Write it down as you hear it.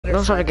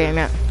Don't start the game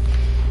yet.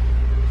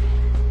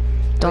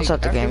 Don't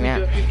start the game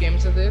yet. After we do a few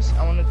games of this,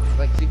 I want to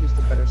like see who's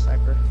the better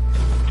sniper.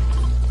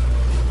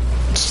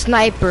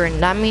 Sniper,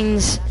 that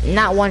means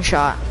not one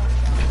shot.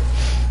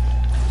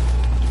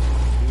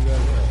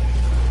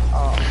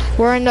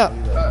 We're in the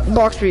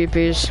box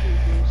VPs.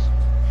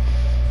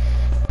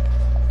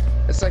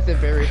 It's like the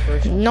very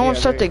first. No one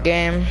start the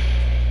game.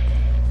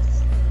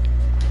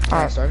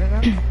 I started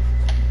now?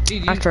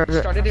 Dude, you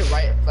started it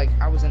right, like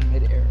I was in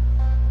mid-air.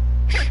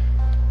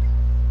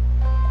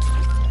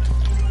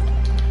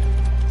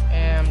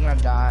 And I'm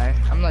gonna die.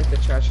 I'm like the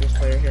trashiest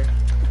player here.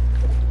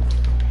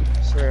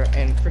 I swear,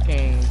 and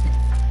freaking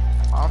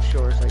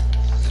offshore is like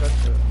such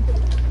a...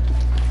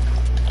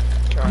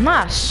 I'm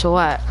not a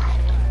sweat.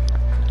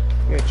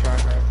 You're a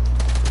tryhard.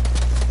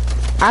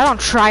 I don't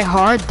try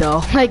hard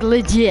though, like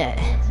legit.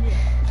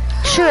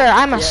 Sure,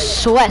 I'm a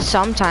sweat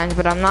sometimes,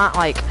 but I'm not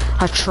like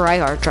a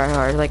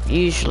tryhard, like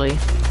usually.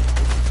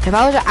 If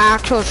I was an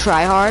actual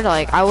tryhard,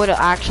 like I would have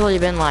actually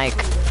been like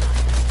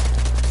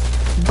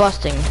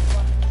busting.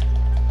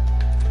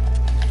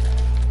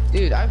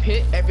 Dude, I've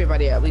hit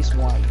everybody at least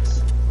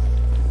once.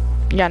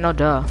 Yeah, no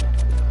duh.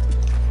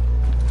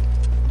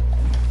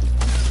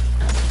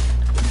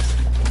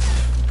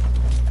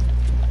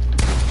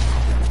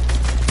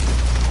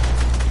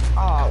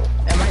 Oh,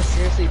 am I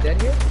seriously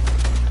dead here?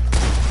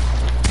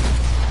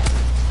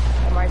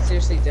 Am I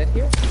seriously dead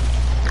here?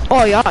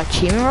 Oh, y'all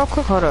teaming real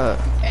quick? Hold up.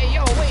 Hey,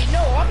 yo, wait,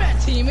 no, I'm not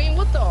teaming.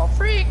 What the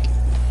freak?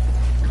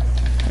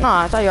 No,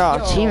 I thought y'all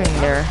teaming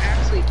there. I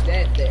was actually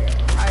dead there.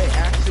 I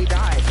actually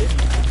died,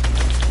 didn't I?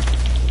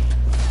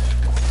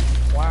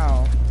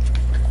 Wow.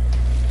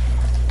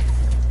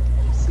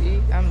 See,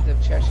 I'm the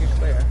trashiest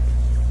player.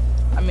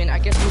 I mean, I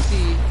guess we'll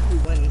see who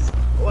wins.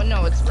 Well,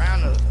 no, it's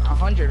round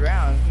 100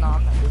 rounds. No,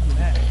 I'm not doing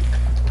that.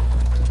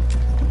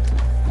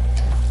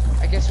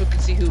 I guess we can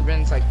see who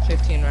wins like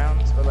 15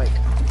 rounds, or like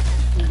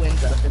who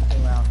wins out of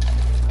 15 rounds.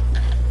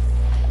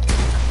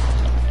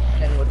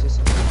 And then we'll just.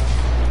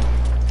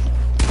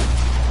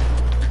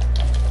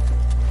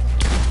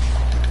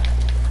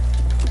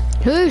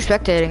 Who are you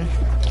spectating?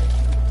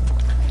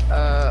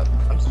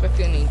 I'm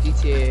spectating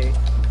DT.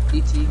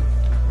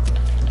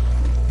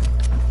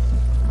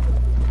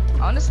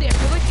 Honestly, I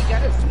feel like he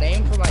got his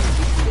name from like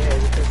GTA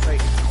because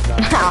like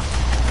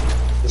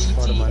it's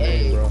part of my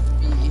name, bro.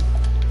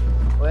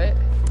 What?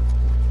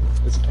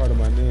 It's part of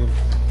my name.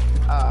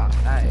 Ah,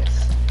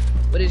 nice.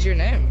 What is your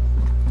name?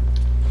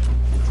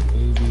 It's A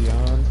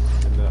Beyond,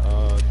 and the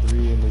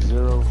 3 and the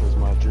 0 is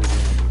my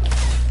jersey number.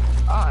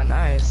 Ah,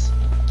 nice.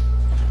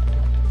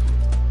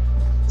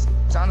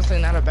 It's honestly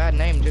not a bad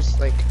name, just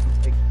like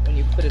when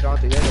you put it all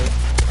together.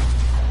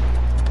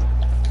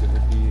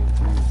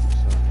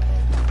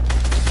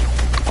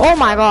 Oh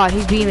my god,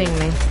 he's beaming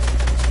me.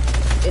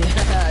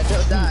 Yeah,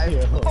 don't die.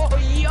 Yo. Oh,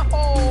 yo! You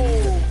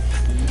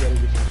gotta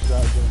get some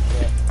shotgun.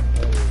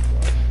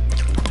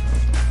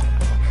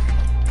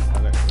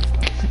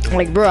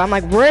 Like, bro, I'm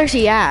like, where is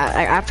he at?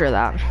 Like, after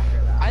that.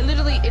 I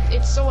literally,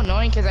 it's so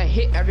annoying because I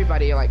hit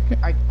everybody. Like,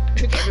 I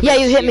took everybody's Yeah,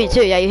 you hit me shield.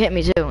 too. Yeah, you hit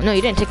me too. No,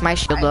 you didn't take my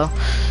shield though.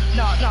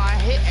 No, I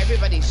hit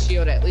everybody's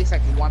shield at least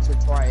like once or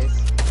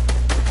twice.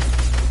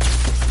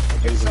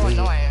 It's so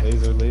annoying.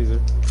 Laser.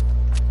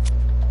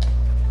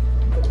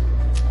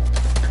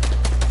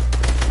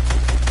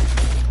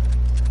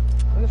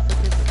 Where the frick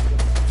is this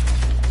kid?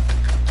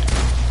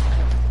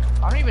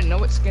 I don't even know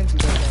what skins he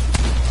does.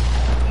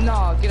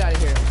 No, get out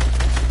of here.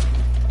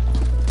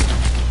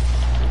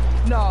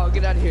 No,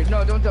 get out of here.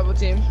 No, don't double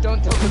team.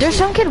 Don't double team. There's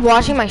some kid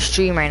watching my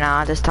stream right now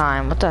at this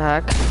time. What the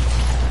heck?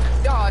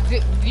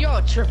 Yo,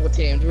 triple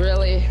teamed,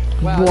 really?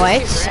 Wow,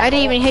 What? I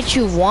didn't even hit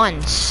you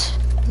once.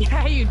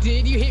 Yeah, you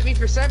did. You hit me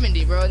for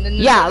 70, bro. And then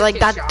the Yeah, other like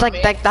kid that, shot like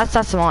me.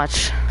 that's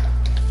much.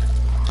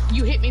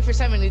 You hit me for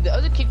 70. The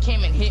other kid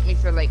came and hit me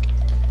for like,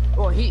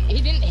 well, he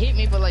didn't hit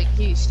me, but like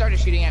he started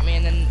shooting at me,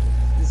 and then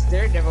this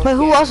daredevil. Wait,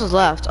 who else is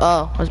left?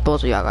 Oh, it's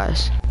both of y'all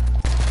guys.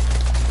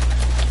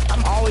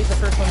 I'm always the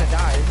first one to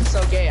die. This is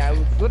so gay. I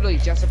was literally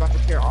just about to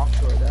clear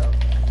offshore though.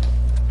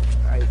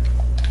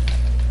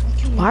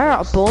 Why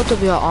are both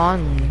of y'all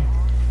on me?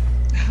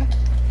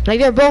 Like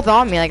they're both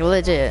on me, like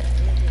legit.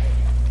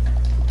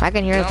 I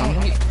can hear them.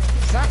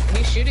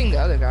 He's shooting the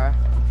other guy.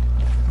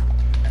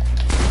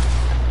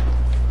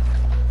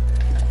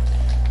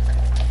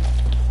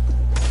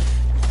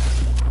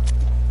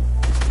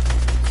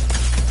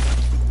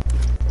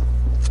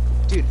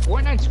 Dude,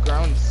 Fortnite's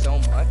grown so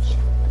much.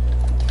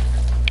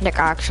 Like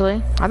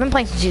actually, I've been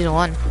playing since season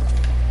 1.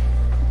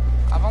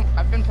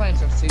 I've been playing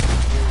since season 2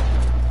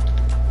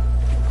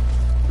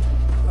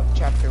 of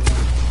chapter 1.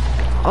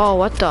 Oh,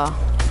 what the?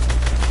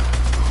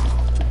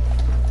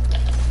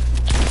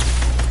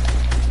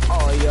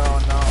 Oh, yo,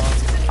 no.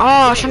 Oh,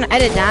 I was trying to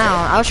edit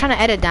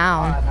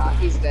down. Nah,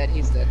 he's dead.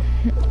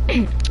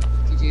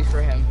 GG's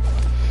for him.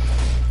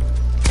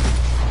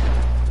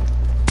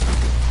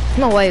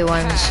 No way he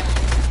wins.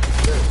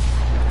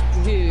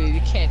 Dude,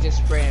 you can't just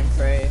spray and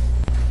pray.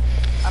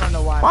 I don't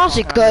know why.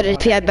 Honestly, good.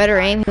 If he had better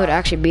aim, he would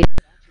actually beat.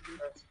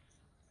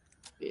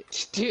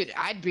 Bitch. Dude,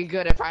 I'd be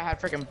good if I had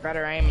freaking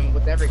better aim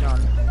with every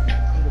gun.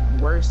 I'm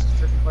the worst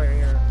freaking player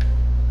here.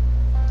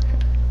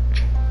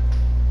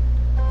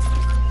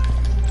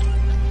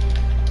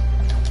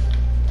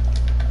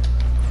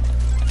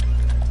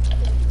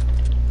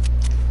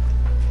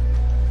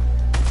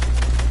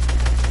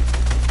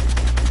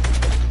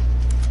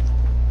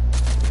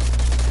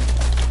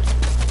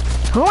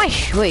 Who am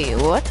I wait,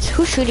 what?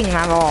 Who's shooting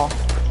that ball?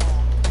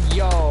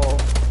 Yo.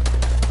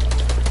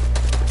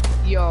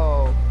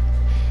 Yo.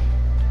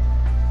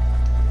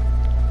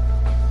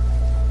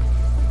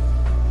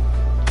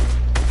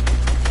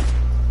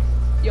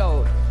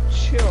 Yo,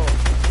 chill.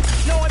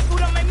 No, I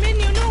put on my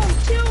menu. No,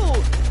 chill.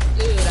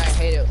 Dude, I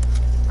hate it.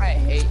 I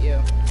hate you.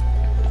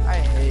 I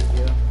hate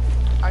you.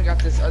 I got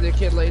this other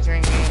kid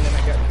lasering me, and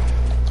then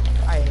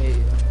I hate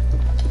you.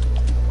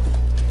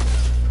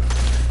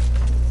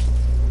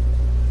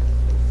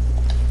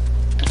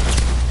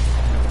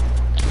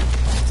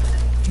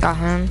 Got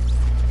him.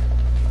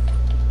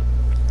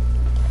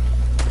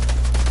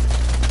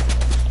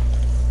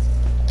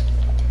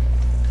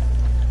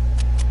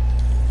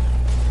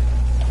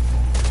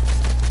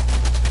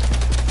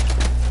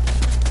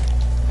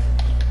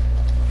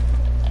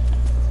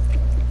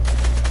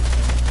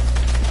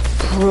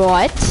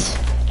 What?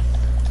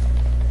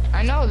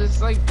 I know, this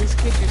kid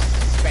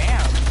just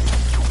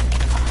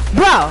spams.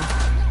 Bro!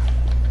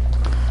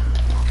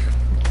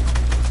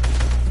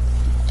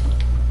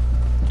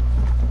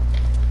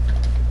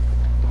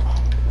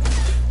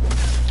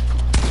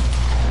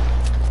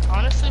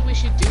 Honestly, we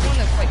should do one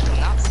that's like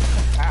not so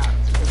compact.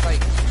 Because like,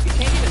 you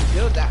can't even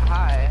build that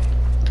high.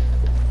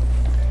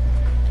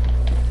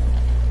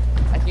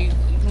 Like you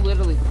can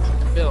literally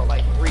build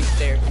like 3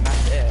 stairs and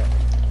that's it.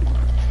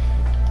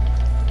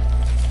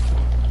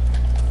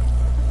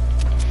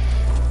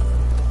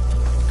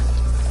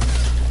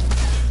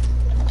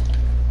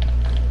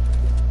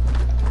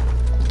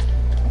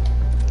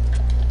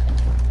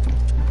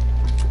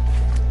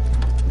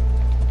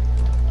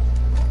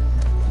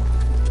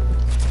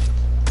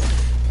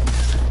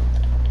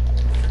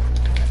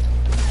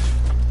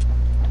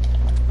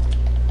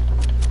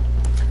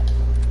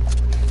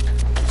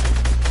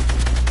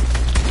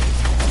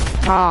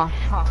 Oh,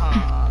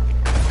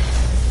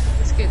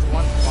 This kid's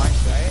 1 point,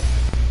 right?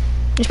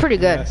 he's pretty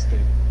good.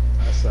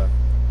 That's up.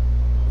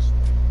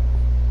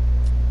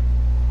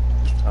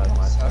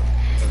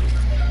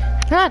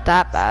 Not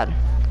that bad.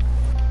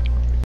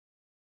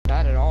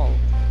 Bad at all.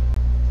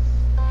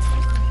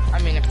 I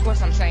mean, of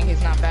course I'm saying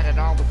he's not bad at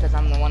all because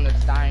I'm the one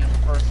that's dying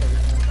first every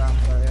single time,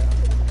 so yeah.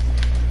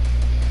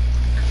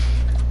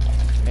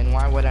 I mean,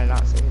 why would I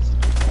not say he's I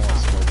want to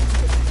smoke.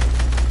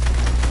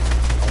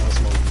 I want to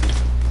smoke.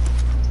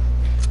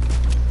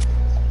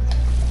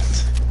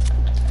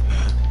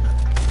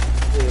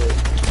 Dude.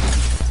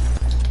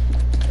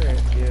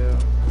 Frick you.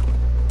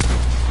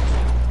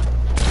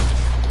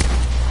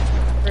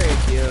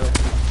 Frick you.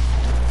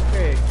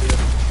 Frick you.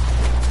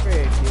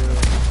 Frick you.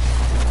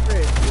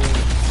 Frick you.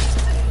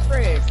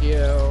 Frick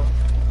you.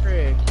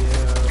 Frick you.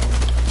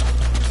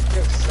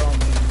 You're so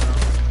mean, bro.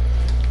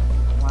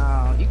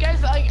 Wow. You guys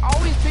like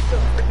always pick the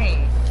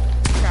freaking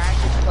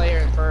trashiest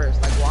player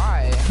first. Like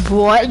why?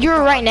 What? You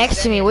were right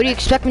next to me. What do you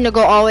expect me to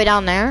go all the way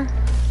down there?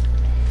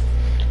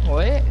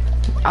 What?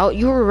 Oh,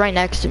 you were right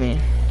next to me.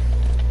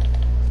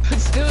 But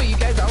still, you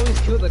guys always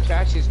kill the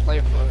trashiest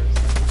player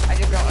first. I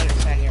just don't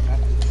understand your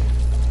methods.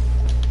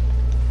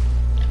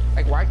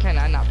 Like, why can't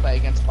I not play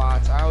against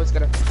bots? I always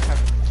gotta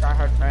have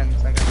try-hard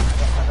friends. Like, I don't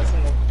have a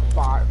single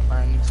bot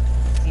friend.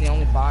 I'm the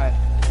only bot.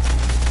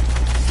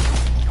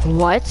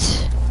 What?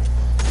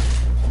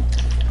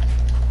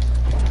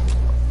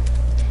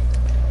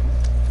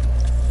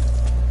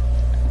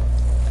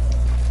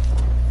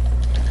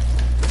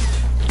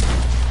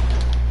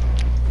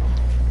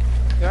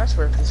 Yeah, I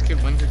swear if this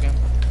kid wins again.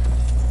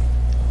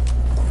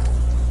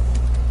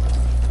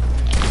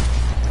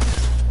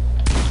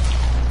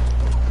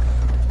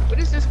 What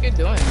is this kid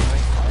doing? Like,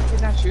 why is he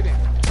not shooting?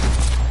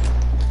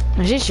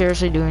 Is he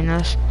seriously doing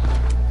this?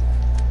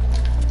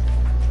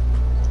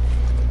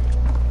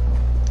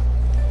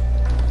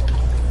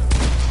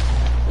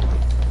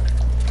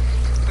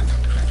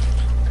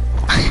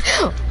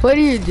 What are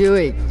you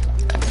doing?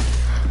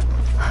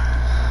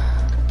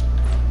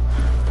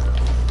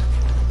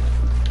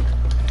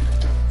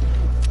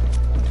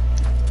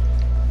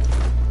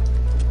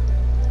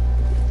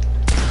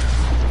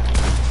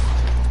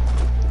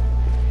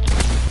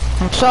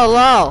 I'm so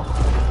low.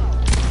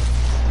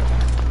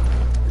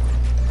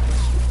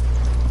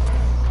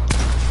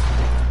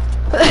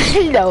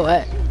 You know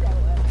what?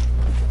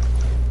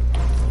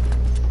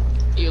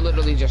 You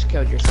literally just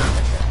killed yourself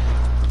right there.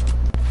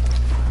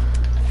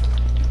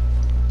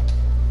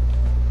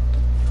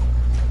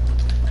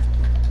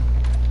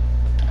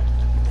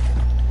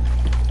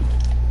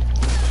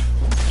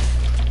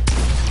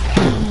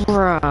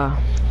 Bruh.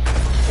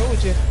 What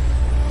would you?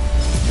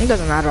 It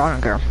doesn't matter, I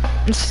don't care.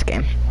 It's this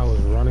game. I was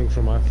running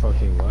for my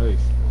fucking life.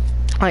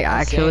 Like,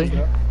 actually.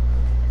 Same,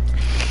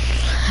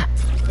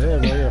 Yeah,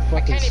 bro, you're I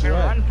fucking can't even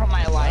sweat. run for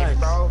my life, Relax.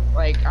 bro.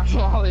 Like, I'm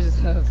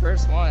always the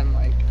first one.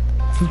 Like,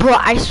 Bro,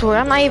 I swear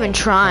I'm not even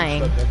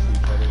trying.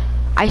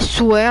 I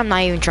swear I'm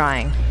not even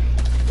trying.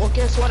 Well,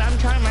 guess what? I'm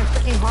trying my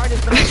freaking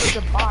hardest, but I'm such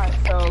a bot,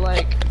 so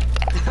like,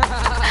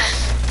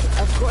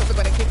 of course I'm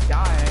gonna keep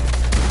dying.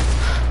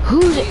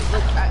 Who's Hey,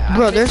 look, I'm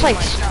bro? There's missing like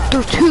my shot.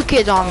 there's 2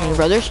 kids on me,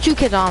 bro. There's 2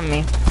 kids on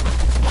me,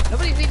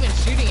 Nobody's even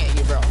shooting at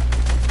you, bro.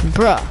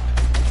 bro.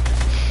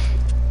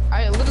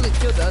 I literally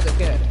killed the other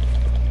kid,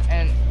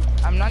 and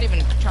I'm not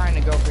even trying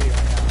to go for you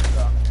right now.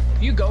 So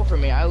if you go for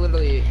me, I'm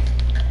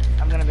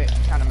gonna be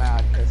kind of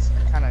mad because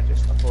I kind of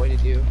just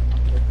avoided you on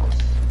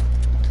purpose.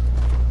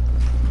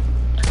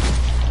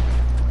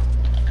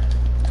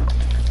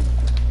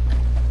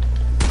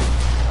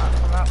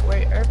 Come out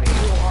wherever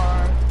you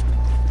are.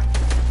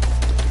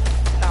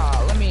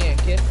 Nah, let me in,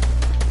 kid.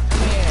 Let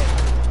me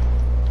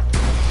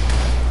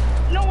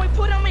in. No, I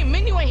put on my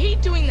menu. I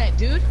hate doing that,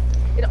 dude.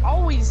 It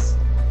always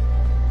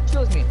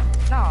kills me.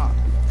 Nah.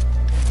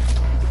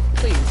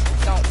 Please,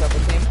 don't double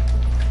team.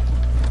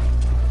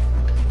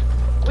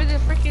 Where the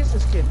frick is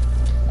this kid?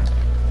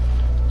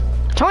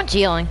 Someone's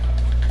healing.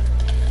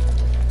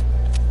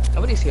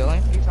 Nobody's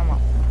healing. What are you talking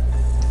about?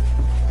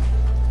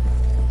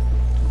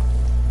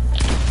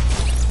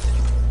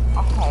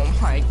 Oh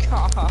my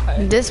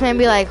god. This man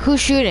be like,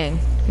 who's shooting?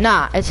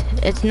 Nah, it's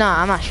not.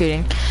 I'm not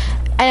shooting.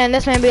 And then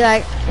this man be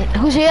like,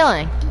 who's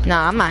healing?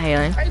 Nah, I'm not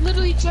healing. I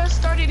literally just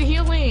started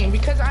healing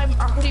because I've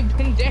already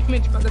been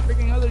damaged by the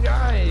freaking other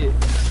guy.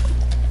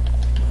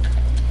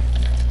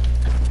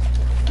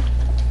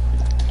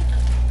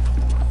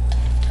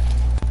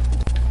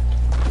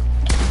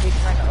 He's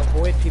trying to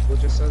avoid people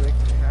just so they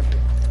can be happy.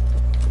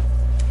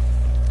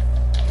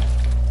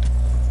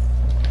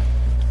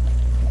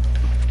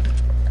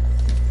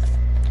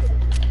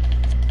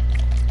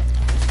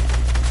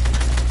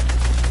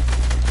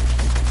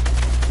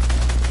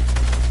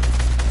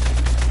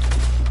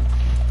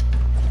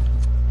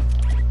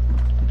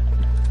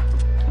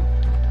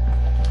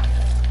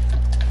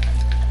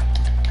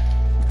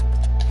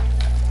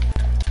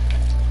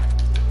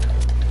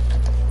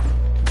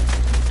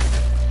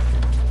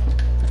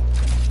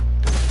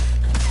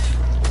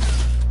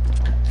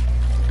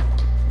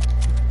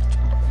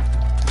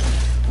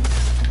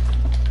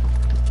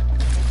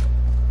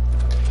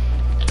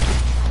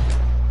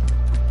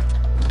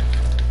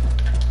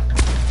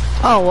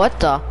 Oh, what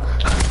the? I'm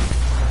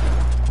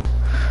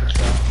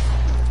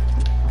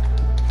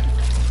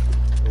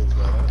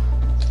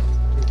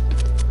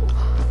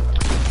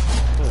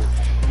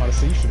about to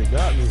say you should have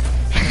got me.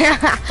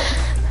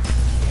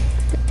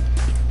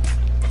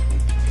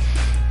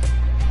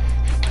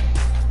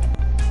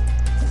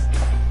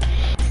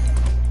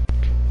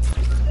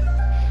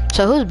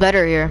 So who's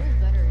better here?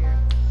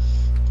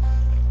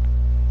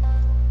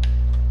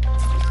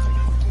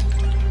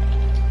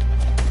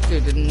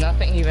 Dude, did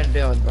nothing even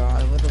build, bro.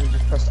 I literally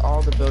just pressed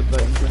all the build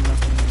buttons and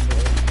nothing even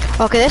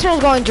build. Okay, this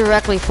man's going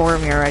directly for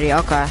me already.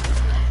 Okay.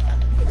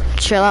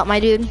 Chill out, my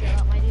dude.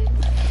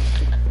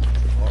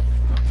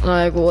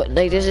 Like, what?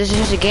 Like, this is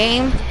just a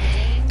game?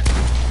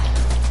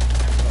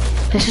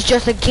 This is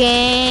just a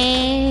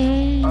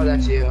game. Oh,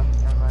 that's you.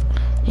 Never mind.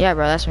 Yeah,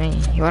 bro, that's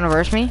me. You wanna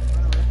verse me?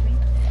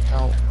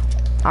 No.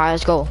 Alright,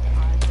 let's go.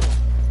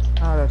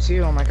 Oh, that's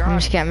you. Oh my god. I'm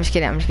just kidding, I'm just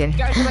kidding, I'm just kidding. You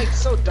guys are like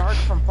so dark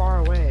from far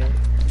away.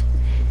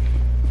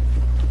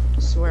 I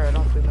swear, I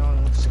don't think no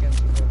one looks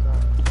against you like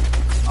that.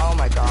 Oh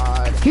my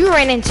god. You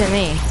ran into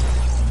me.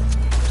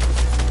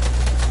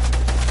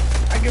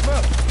 I give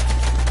up.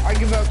 I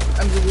give up.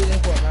 I'm deleting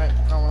Fortnite.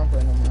 I don't want to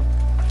play no more.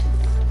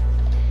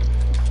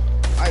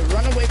 I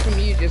run away from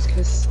you just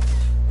because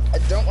I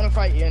don't want to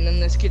fight you, and then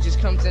this kid just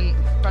comes in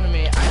front of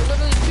me. I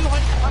literally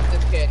 200 pumped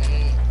this kid,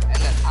 and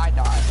then I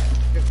die.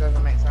 This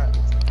doesn't make sense.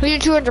 Who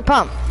did 200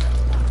 pump?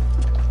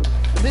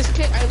 This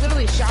kid, I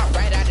literally shot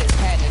right at his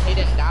head, and he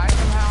didn't die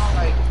somehow.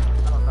 Like,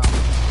 I don't know.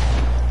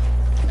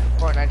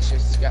 Fortnite's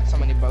just got so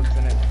many bugs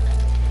in it.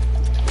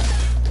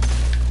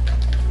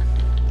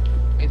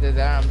 Either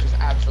that, or I'm just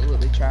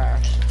absolutely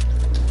trash.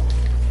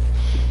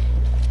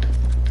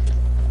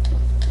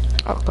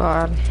 Oh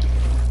god.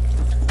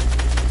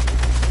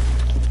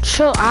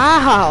 Chill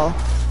out.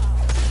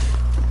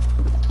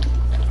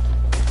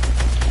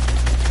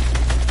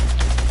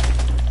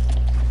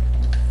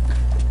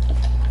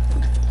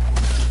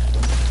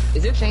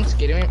 Is it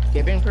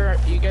Thanksgiving for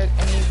you guys?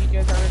 Any of you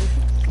guys already?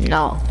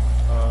 No.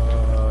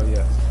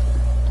 Yes.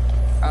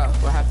 Oh,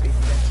 well, happy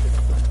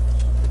Thanksgiving.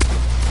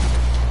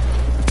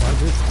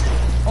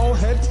 Oh,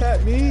 head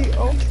tap me.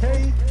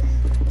 Okay.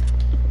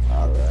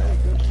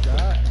 Alright, good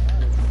shot.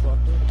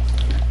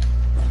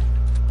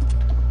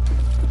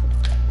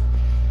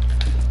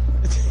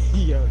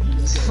 Yo,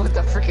 What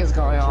the frick is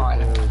going on?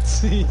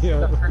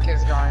 Yo. What the frick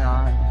is going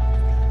on?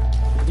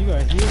 You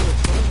got healed.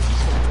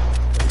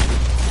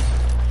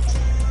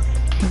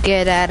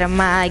 Get out of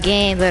my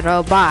game,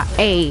 little bot.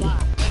 Ayy.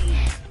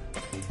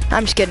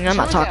 I'm just kidding, I'm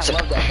not toxic. I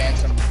love that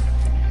dance.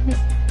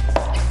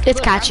 It's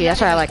catchy,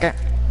 that's why I like it.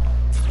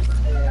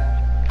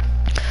 Yeah.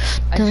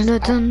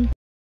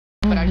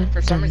 But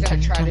for some reason I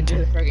tried to do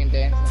the friggin'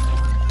 dance.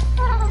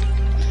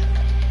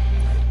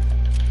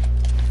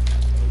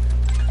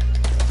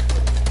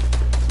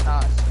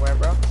 Ah,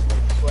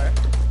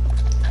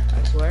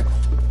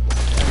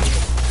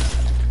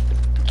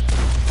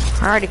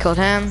 I already killed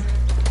him.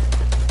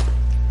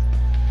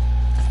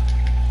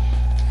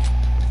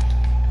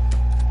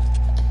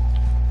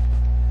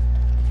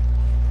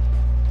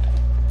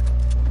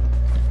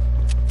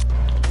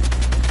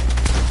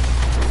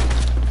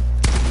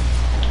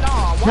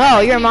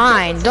 No, you're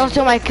mine. Don't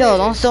steal my kill.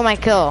 Don't steal my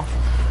kill.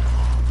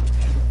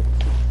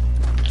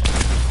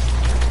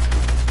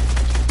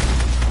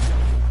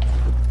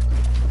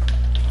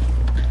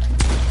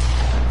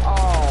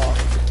 Oh.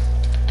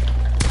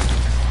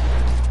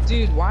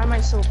 Dude, why am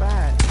I so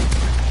bad?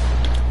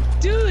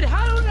 Dude,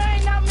 how did I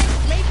not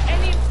make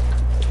any...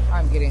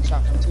 I'm getting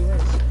shot from 2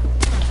 ways.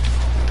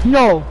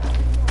 No.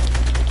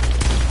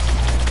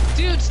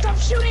 Dude, stop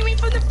shooting me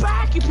from the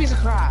back, you piece of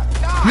crap.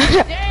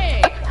 God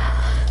dang.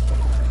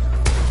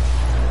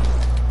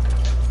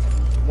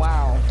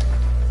 Wow.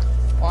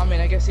 Well, I mean,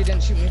 I guess he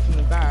didn't shoot me from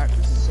the back.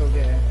 This is so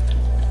gay.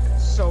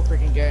 So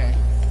freaking gay.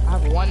 I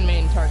have one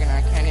main target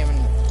and I can't even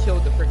kill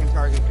the freaking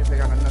target because I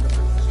got another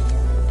person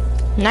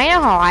shooting me. Now you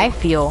know how I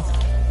feel.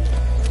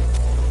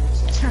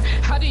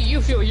 How do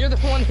you feel? You're the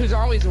one who's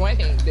always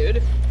winning,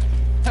 dude.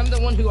 I'm the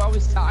one who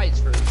always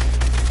ties first.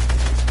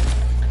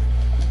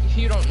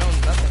 You don't know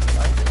nothing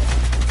about it.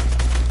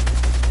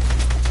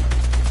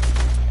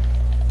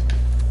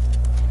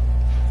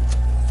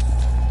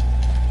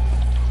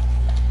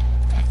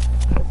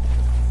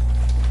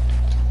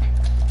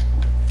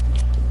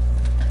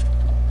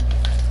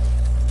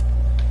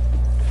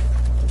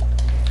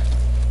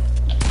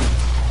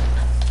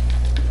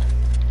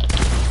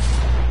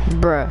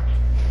 Bruh.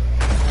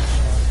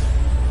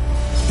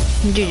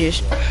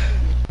 GG's.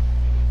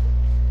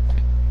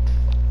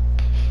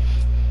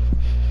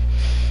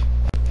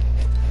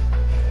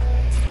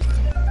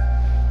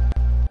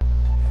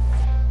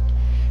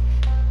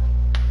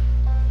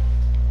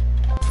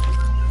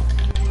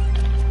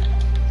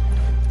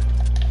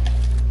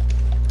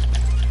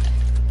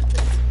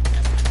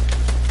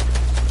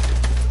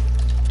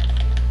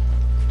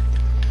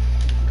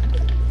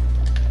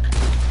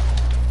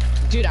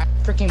 Dude, I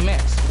freaking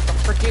missed. What the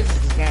frick is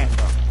this game,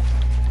 bro?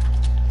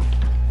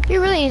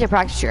 You really need to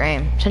practice your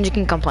aim, since you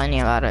can complain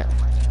about it.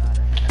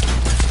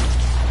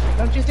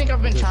 Don't you think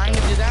I've been trying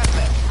to do that?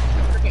 But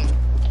freaking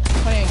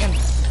playing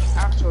against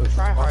actual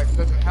tryhards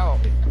doesn't help.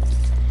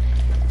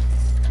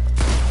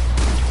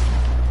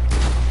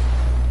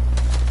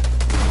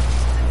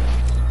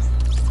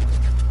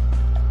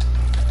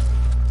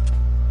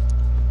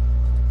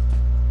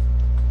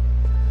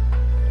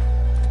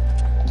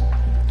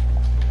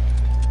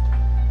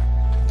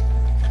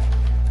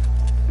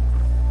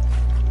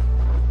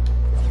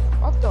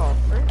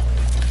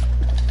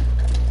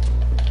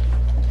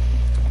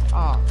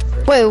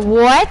 Wait,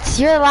 what?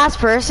 You're the last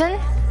person?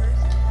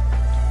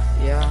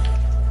 Yeah.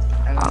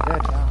 And I'm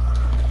dead now.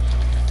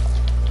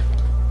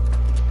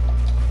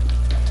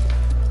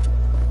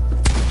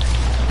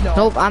 No.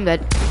 Nope, I'm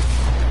dead.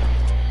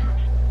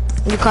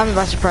 You caught me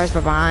by surprise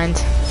but behind.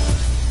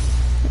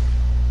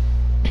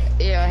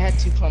 Yeah, I had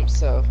 2 clumps,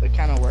 so it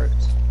kind of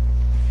worked.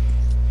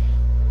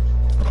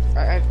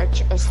 I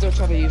still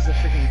try to use the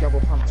freaking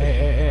double pump.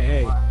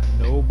 Hey.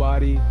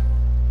 Nobody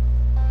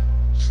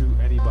shoot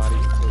anybody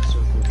until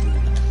circle blue.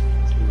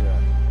 Let's do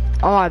that.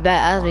 Oh, I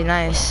bet that'd be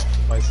nice.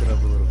 Spice it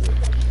up a little bit.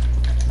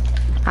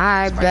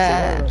 I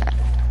bet.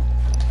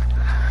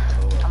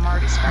 I'm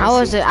already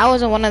spicy. I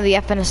was in one of the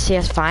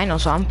FNCS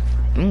finals, so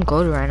I'm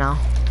good right now.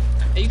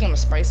 Are you gonna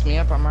spice me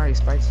up? I'm already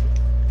spicy.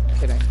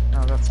 Kidding.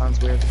 No, that sounds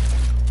weird.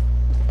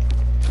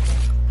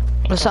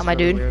 What's up, my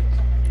dude? Weird.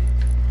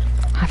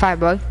 High five,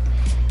 bro.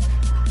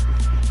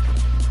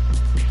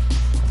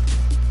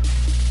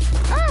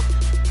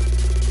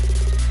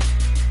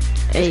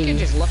 This kid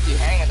just left you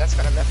hanging. That's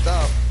kind of messed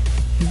up.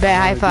 Bet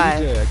high five.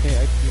 DJ, I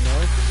can't, you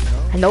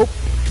know? Nope.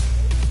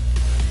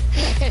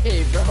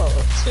 Hey, bro,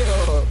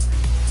 chill.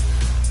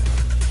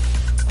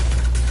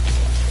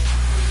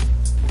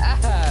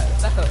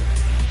 No.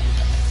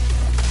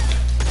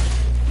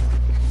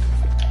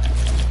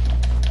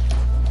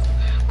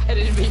 I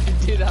didn't mean to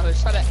do that. I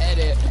was trying to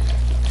edit.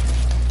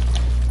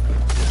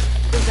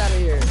 Get out of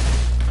here.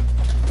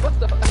 What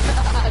the?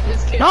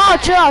 This kid. No,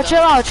 chill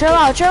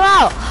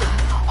out.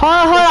 Hold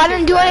on, I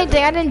didn't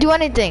do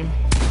anything.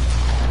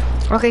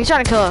 Okay, he's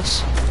trying to kill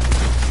us.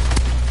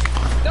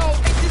 No,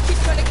 they just keep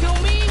trying to kill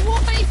me.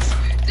 What?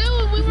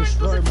 Dude, we were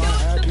supposed to kill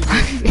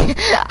him.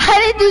 I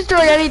didn't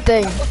destroy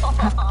anything.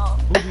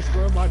 Who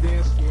destroyed my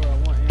dance floor? I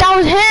want him. That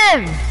was him.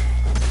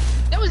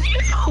 That was you.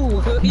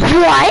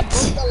 What?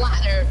 The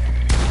ladder.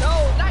 No,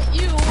 not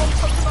you. I'm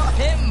talking about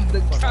him.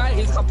 The guy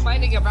he's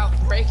complaining about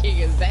breaking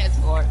his dance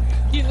floor.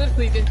 He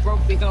literally just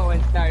broke the whole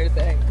entire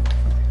thing.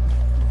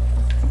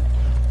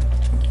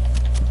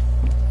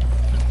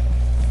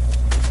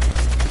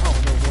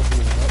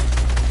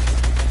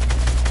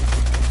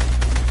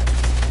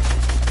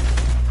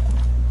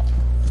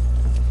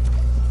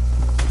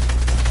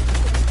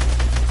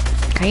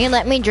 Can you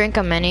let me drink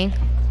a mini?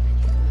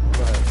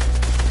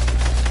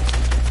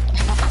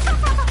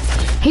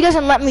 He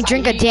doesn't let me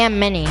drink a damn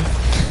mini.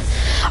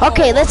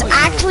 Okay, let's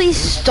actually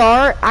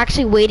start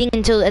waiting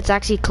until it's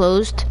actually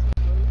closed.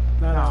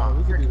 No,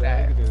 We could do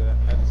that. We could do that.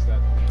 I just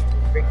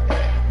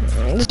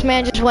got. This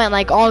man just went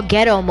like all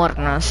ghetto mode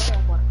on us.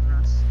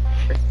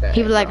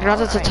 He was like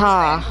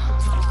ratatata.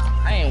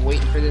 I ain't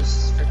waiting for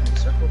this freaking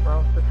circle,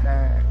 bro. Frick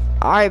that.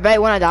 Alright,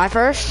 bet, wanna die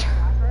first?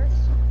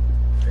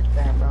 Frick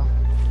that, bro.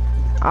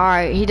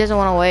 Alright, he doesn't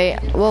wanna wait.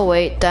 We'll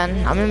wait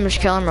then. I'm gonna just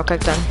kill him real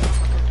quick then.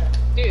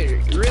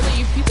 Dude, really?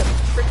 You piece of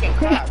freaking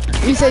crap.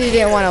 You said you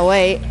didn't wanna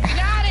wait. Get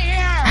out of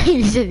here!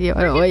 You said you didn't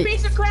wanna Freaking wait.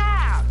 piece of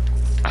crap!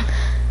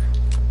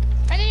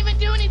 I didn't even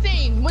do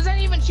anything. Was I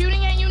even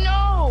shooting at you?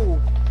 No!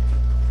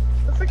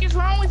 What the frick is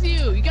wrong with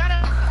you? You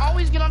gotta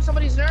always get on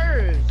somebody's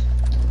nerves.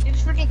 You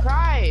just freaking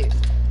cry.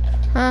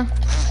 Huh?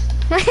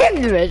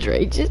 The man's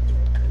raging.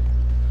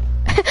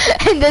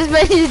 And this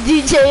man is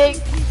DJing.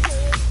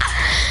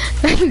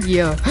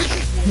 Yo,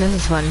 this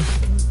is funny.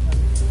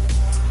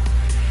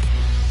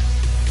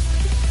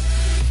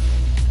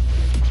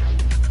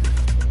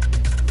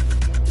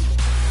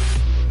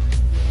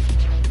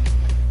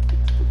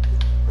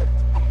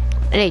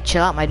 Hey,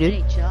 chill out, my dude.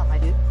 Hey, chill out, my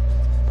dude. '"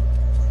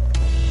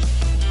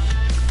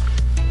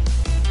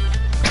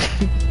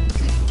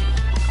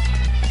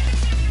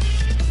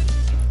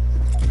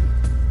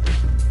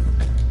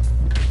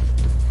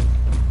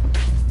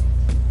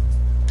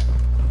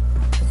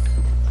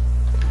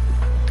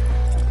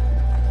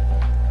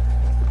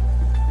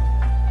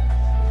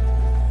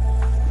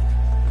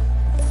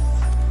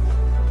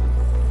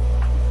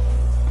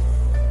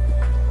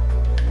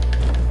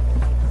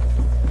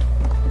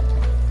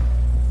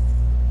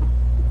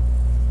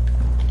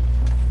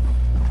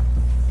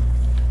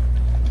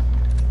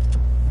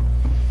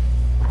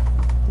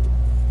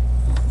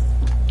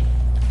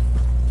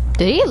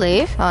 Did he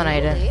leave? Oh, no, he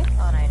didn't.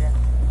 I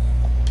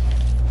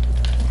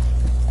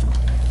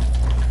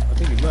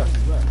think he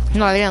left.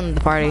 No, he didn't leave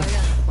the party.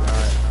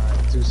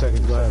 Alright. 2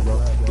 seconds. Go ahead, bro.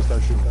 We'll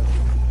start shooting.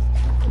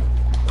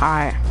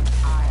 Alright.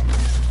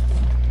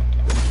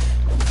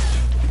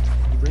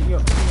 Bring you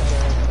up.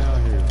 Down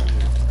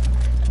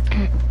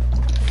here.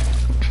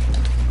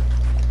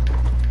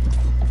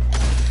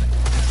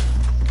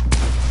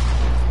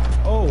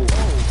 Oh,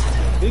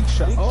 big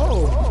shot.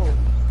 Oh.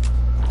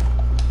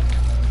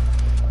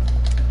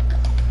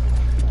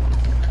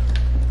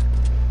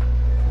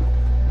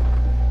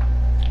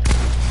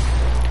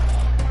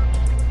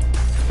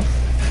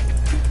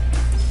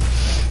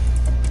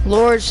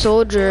 Lord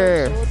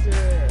Soldier.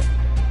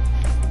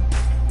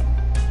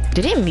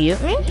 Did he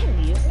mute me?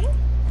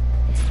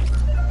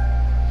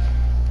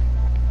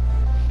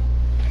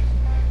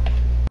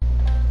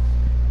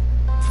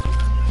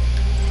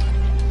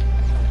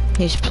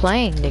 He's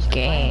playing the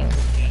game.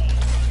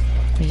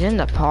 He's in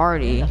the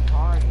party. He's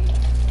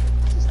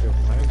still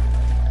playing.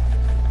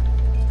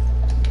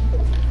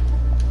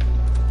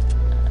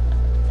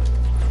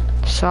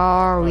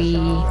 Sorry.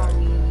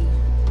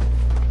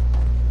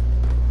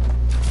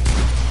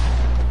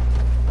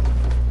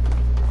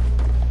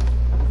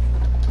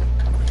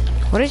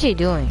 What is he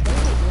doing?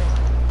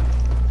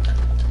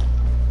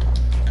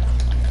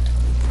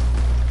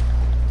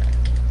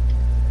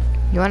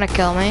 You wanna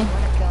kill me?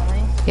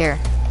 Here.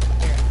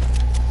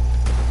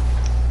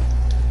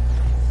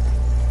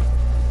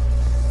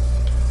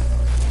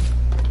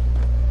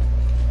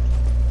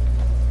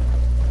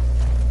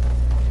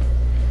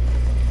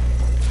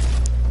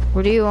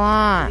 What do you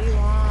want?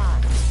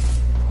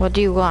 What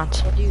do you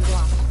want?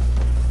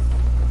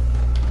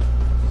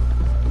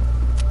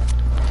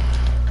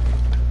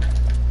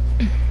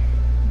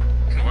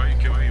 Why you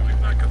killing me? We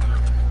not got that.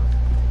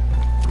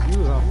 He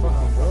was on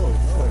fucking road. You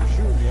started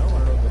shooting me. I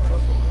want to know what the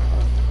fuck was going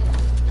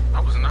on. I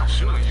was not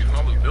shooting you. I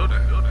was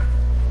building.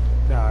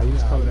 Nah, you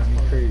was coming at me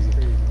crazy. I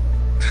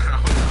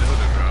was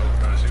building, bro. I was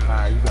not shooting.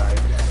 Nah, you got it.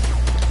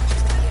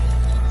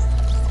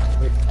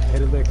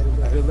 Hit a lick.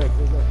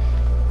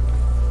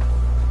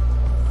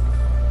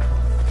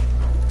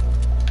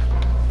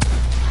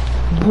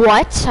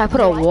 What? I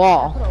put a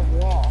wall.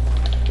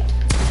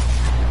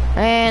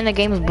 And the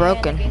game is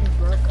broken.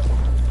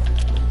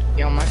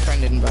 Yo, my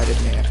friend invited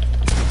me.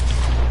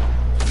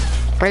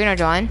 Are you gonna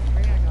join?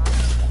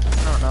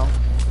 I don't know.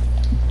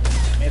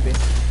 Maybe.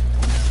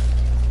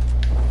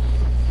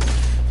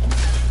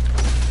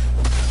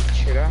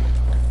 Should I?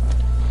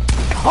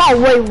 Oh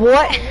wait,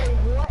 what?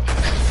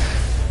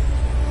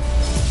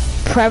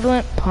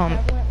 Prevalent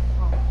pump.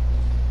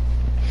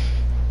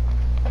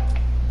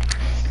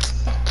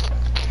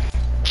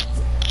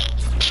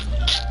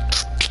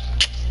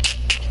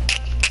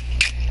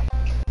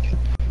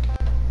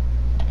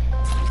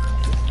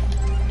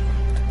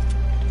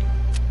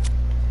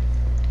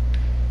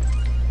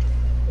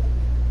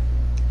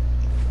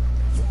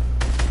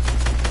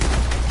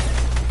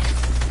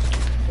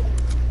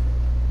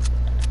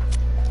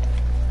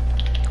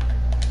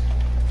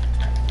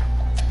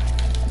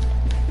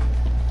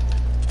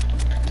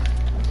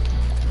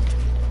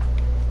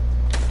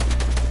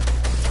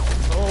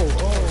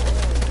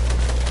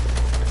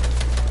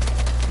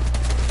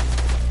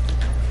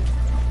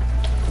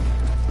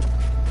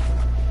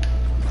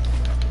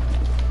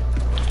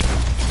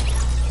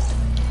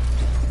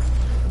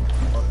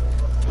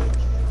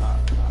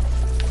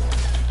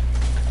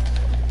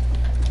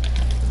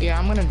 Yeah,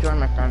 I'm gonna join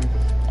my friend.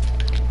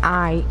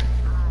 I.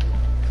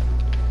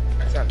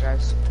 What's up,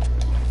 guys?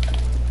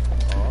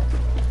 Oh,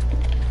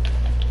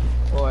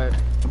 What? you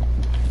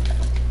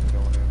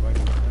don't want to invite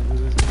your friends to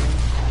this game?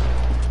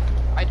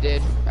 I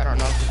did. I don't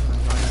know if he's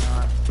gonna join or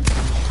not.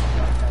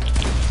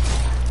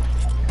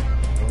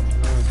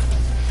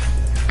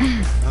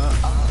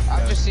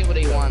 I'll just see what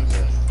he wants.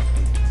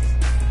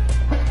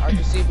 I'll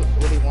just see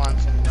what he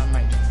wants and I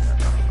might.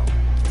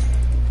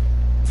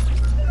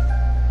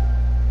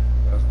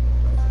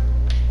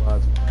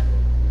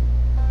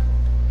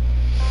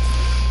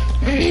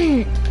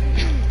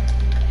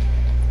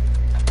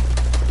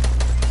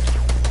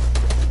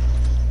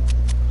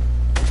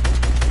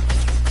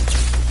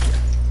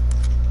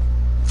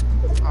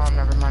 Oh,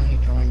 never mind. He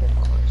joined, of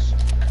course.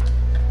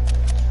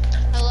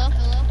 Hello?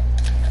 Hello?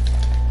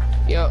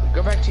 Yo,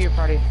 go back to your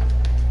party.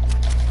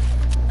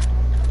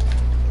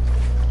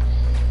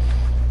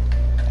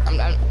 I'm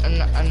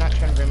not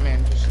trying to be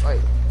mean. Just like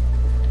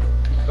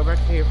go back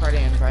to your party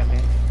and invite me.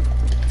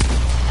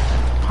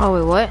 Oh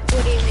wait, what?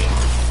 What do you mean?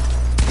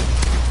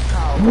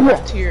 Kyle, go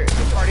back to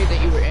the party that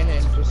you were in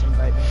and just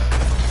invite me.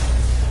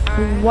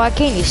 Why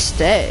can't you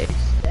stay?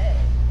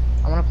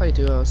 I wanna play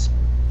duos.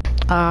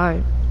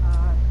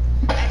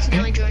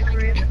 Accidentally joined the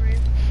group.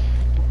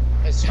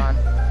 It's fine.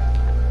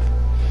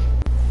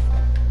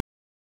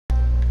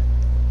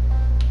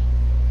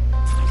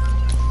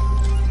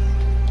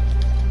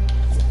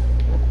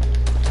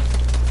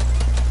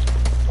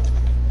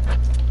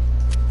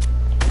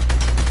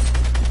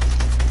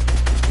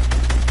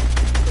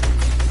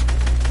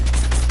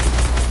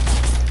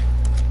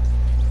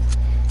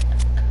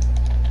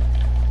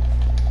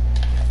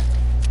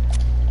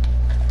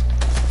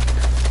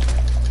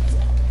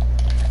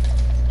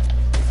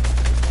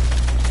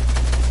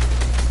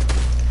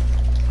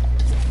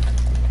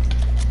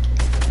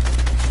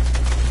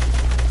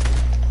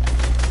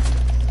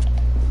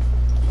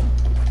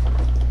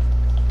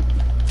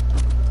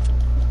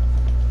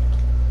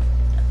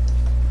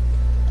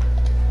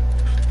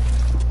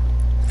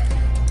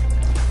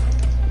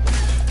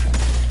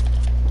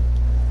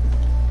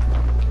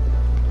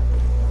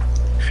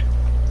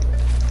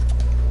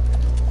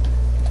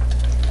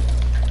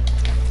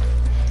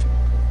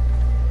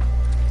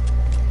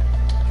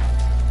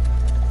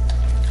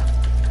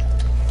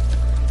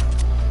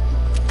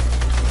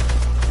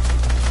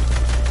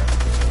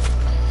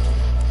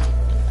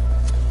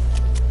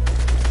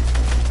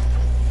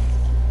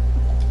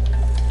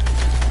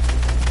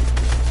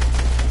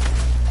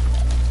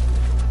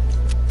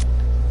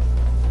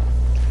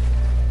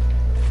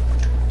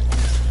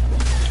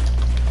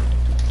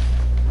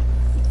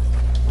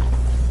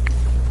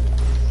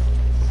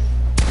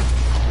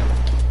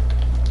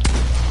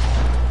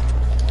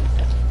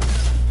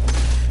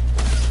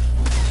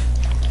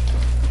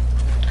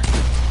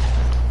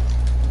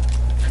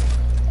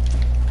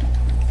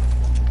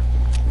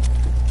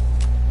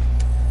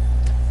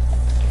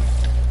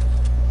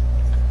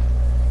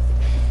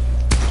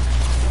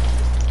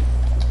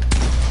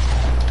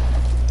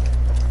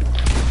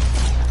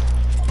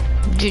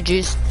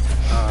 GG's.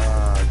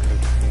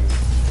 Good thing.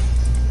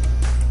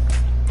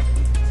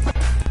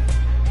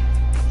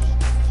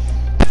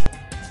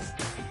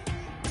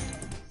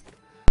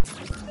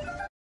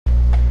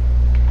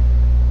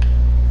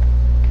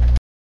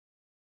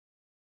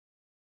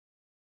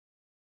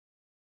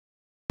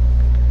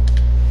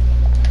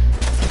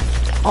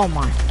 Oh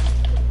my.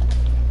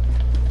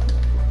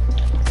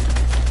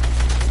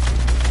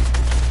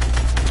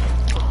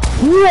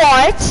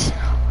 What?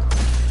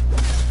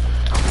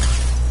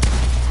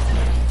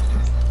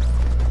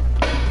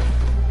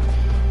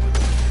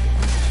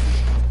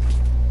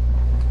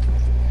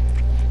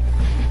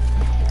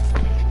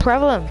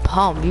 Prevalent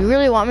pump. You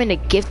really want me to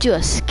gift you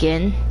a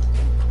skin?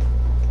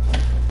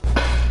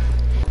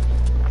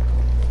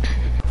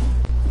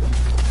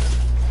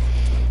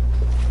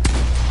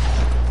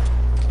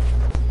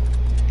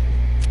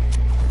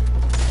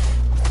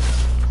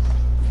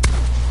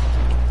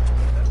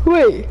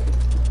 Wait.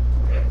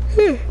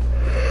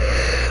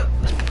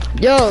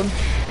 Yo.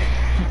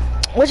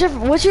 What's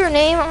your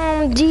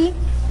name, D?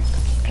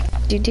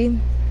 D?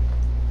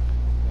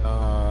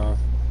 On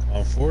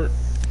Fort?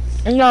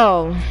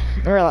 No,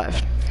 real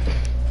life.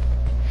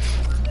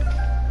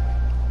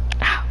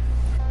 My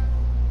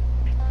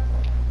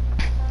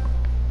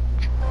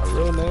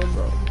real name,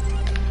 bro.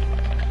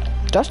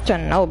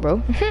 Justin, no,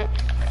 bro.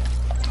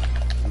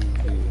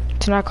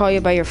 To not call you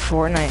by your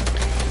Fortnite.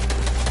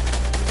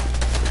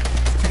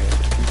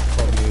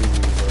 Call me AV,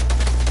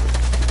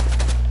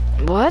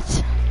 bro.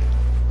 What?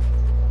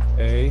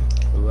 A,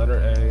 the letter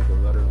A, the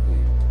letter V.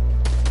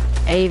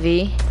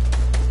 AV.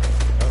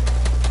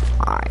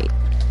 Alright.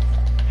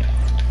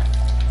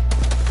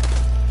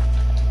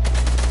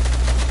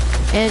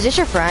 And is this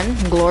your friend,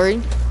 Glory?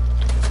 Yep.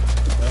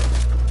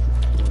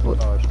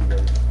 Oh, she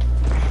does.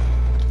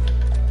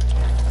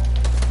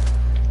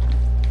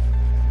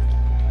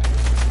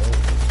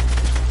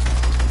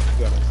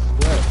 Got a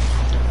sweat.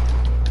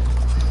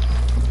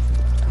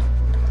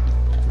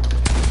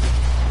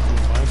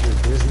 Mind your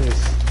business.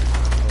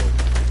 Oh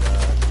my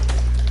god.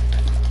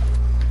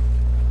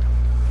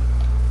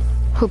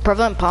 Who,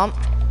 prevalent pump?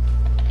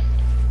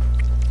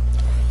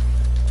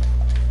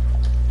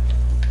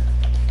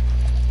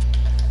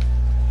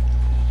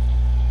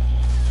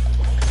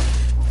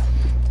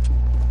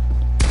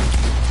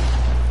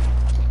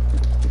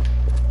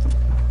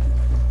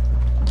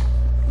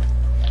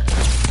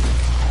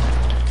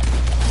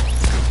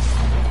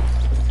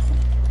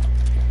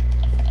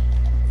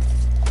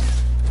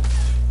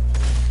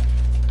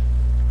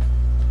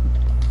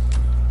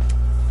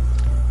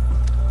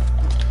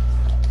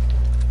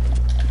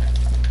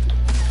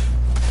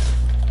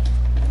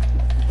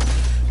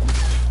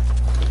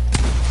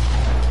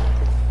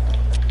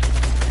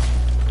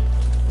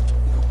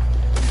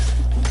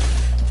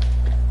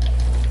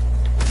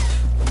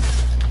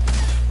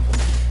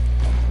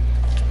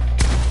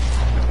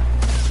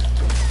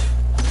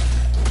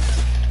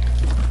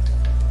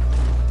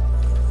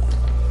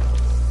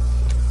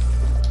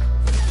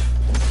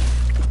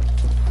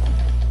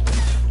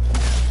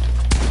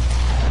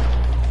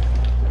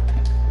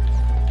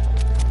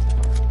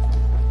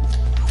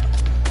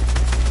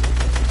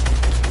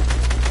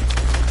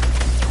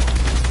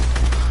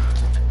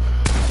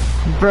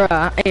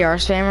 Bruh, AR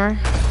spammer.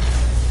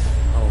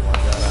 Oh my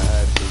god, I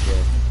had to go.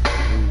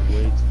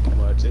 Way too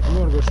much. If you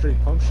want to go straight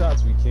pump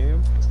shots, we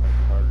can. It's gonna be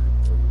harder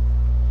for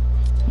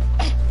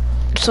you.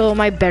 So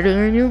am I better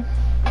than you?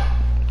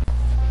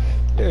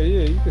 Yeah,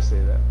 you can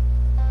say that.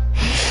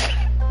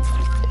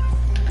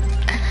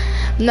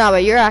 No,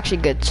 but you're actually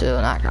good too,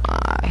 not gonna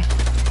lie.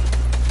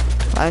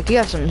 Like, you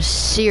have some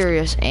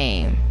serious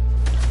aim.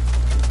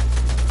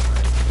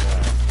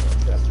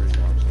 That's the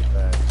reason I'm so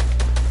bad.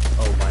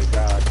 Oh my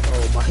god.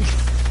 Oh my god.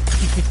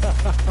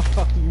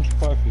 You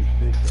fucking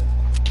dickhead.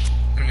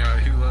 Yeah,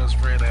 he loves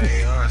spraying that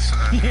AR,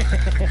 son. Yeah,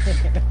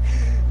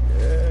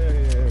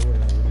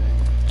 whatever.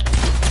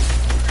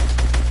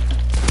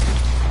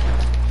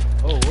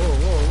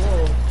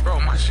 Whoa. Bro,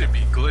 my shit be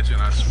glitching,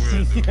 I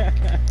swear, dude.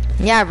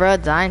 Yeah, bro,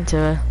 dying to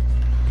it.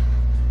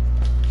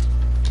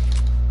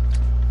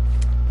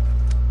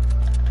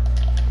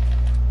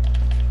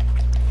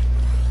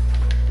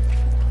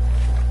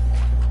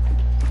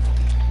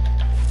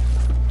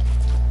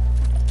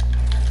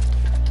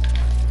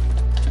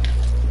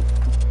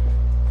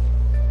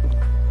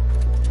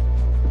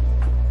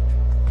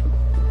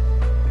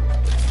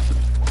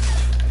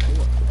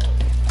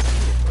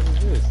 What is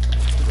this?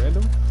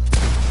 Random?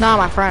 Nah,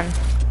 my friend.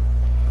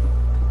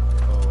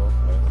 Oh,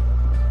 okay.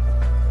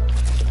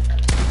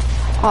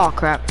 Oh,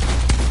 crap.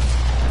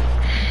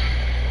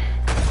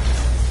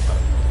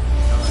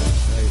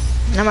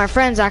 Nice. Now, my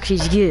friend's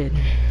actually good.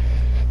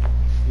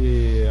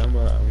 Yeah,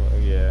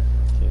 yeah.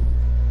 Can't.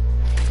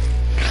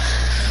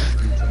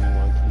 You tell me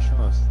why keep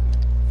shots.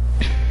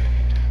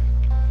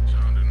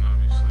 John didn't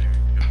obviously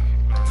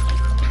put on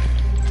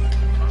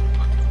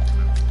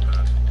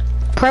this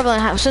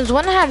Prevalent, since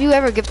when have you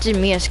ever gifted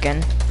me a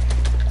skin?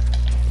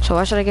 So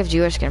why should I gift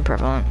you a skin,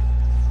 Prevalent?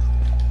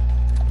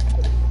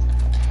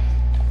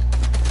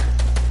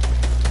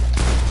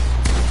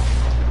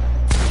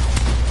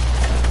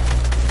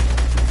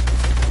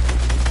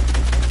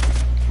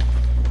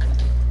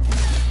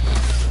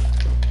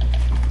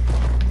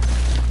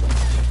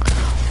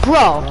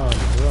 Bro,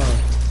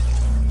 Run.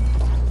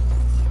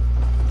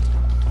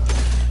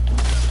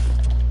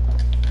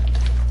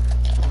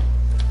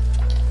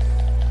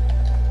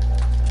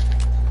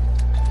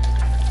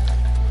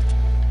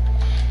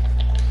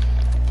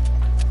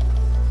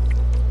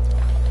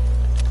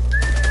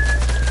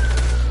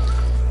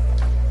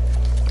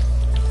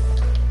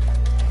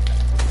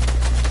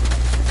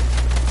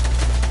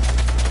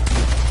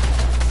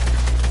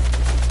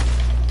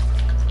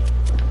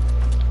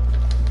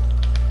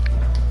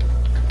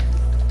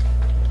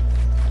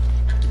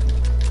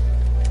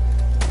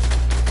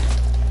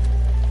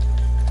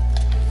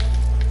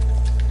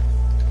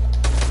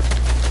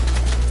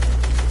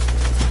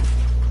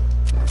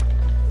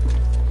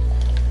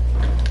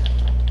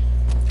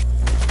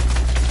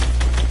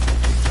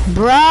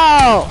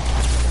 bro,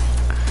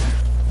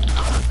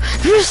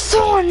 you're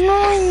so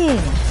annoying.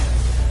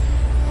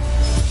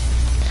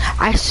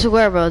 I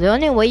swear, bro, the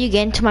only way you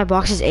get into my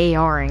box is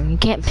ARing. You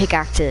can't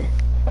pickaxe it.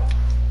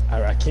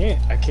 I can't.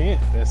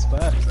 That's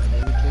facts. I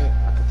really can't.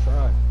 I could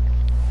try.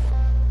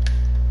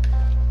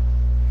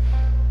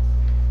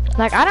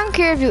 Like, I don't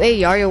care if you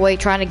AR your way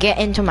trying to get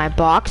into my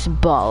box,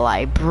 but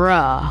like,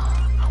 bruh.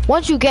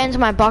 Once you get into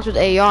my box with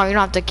AR, you don't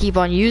have to keep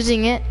on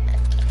using it.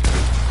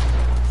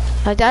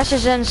 Like, that's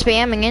just them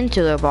spamming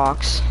into their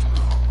box.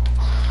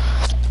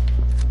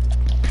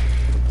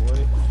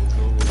 Boy, it's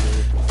over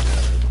with.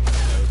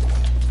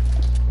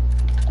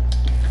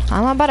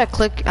 I'm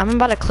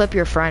about to clip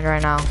your friend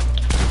right now.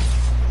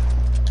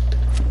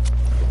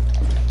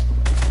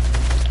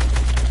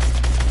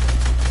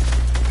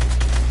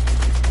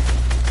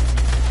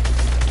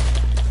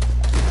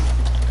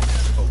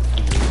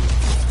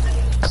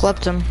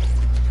 Clipped him.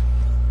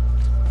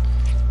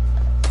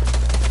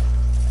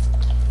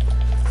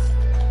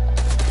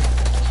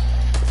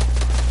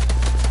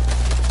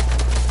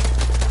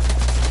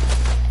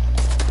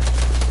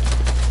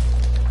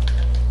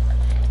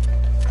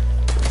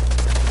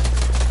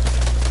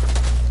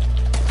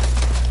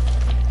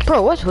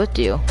 Bro, what's with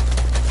you?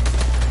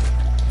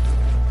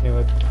 Can't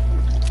let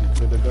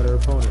you're the better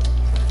opponent.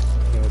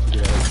 Can't let you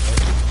get out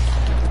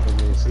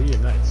of it. See, you're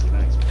nice. You're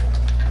nice.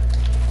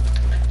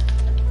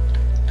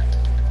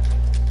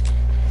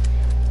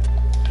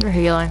 You're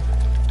healing.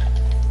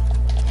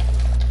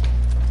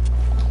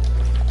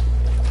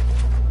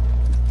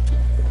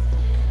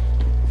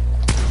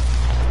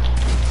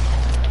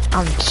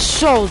 I'm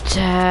so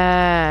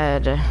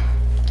dead.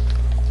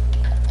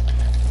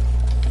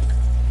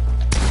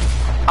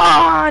 Oh,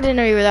 I didn't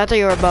know you were there. I thought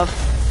you were above.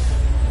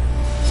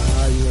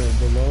 Ah, you went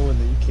below and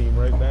then you came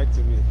right back to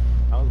me.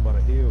 I was about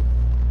to heal.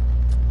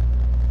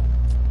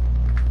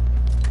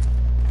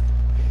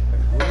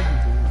 Like, what are you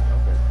doing?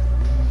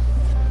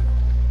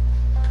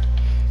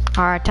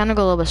 Okay. Alright, time to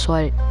go a little bit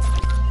sweaty.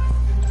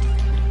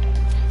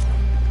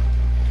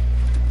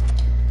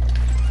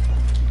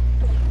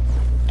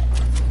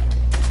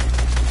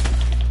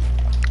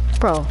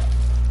 Bro.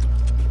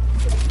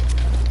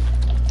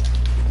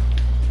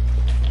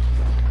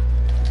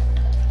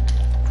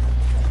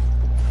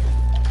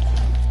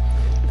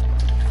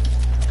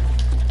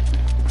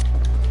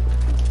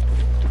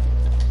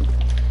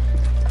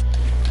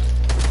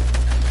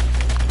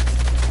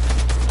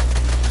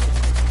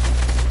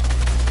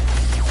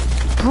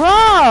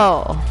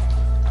 Bro!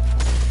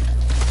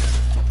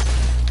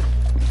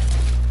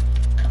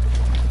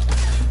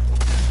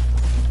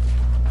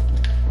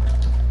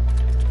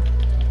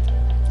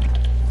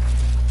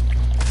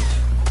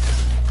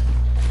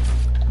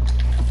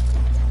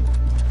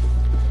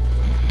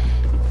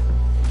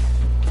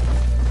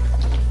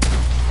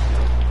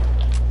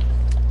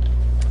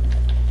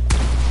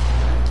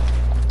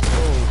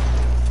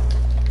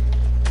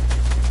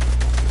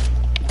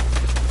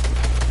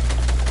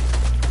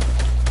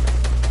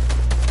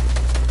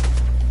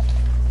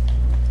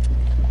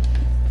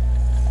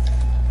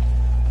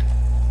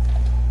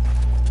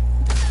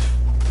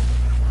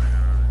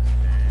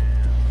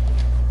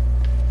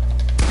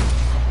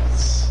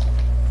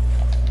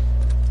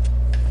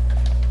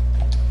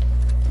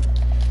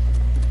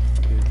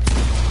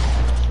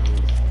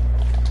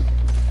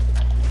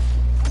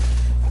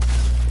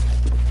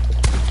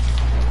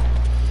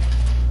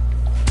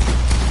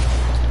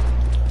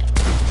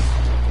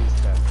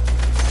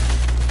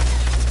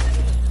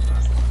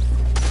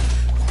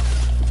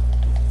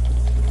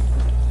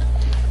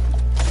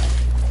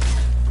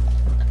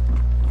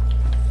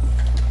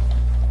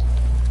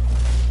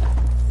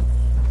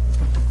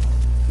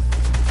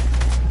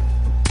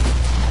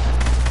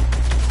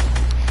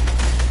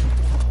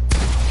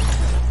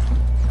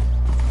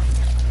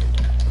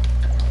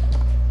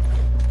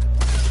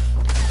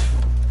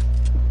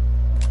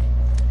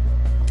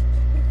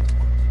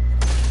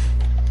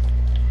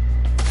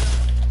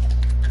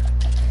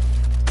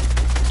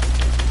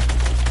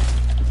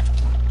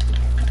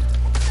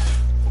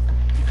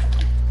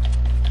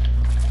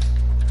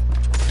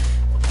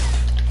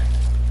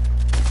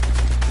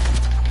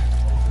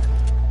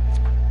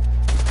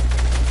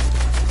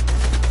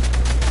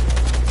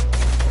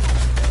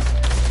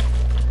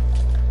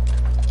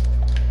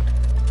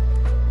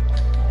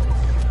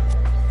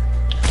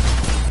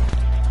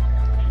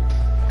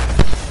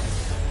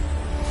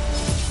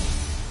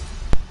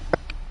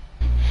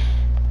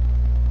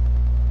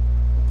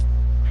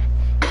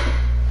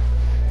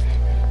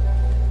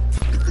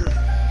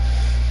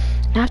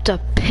 I have to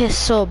piss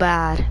so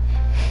bad.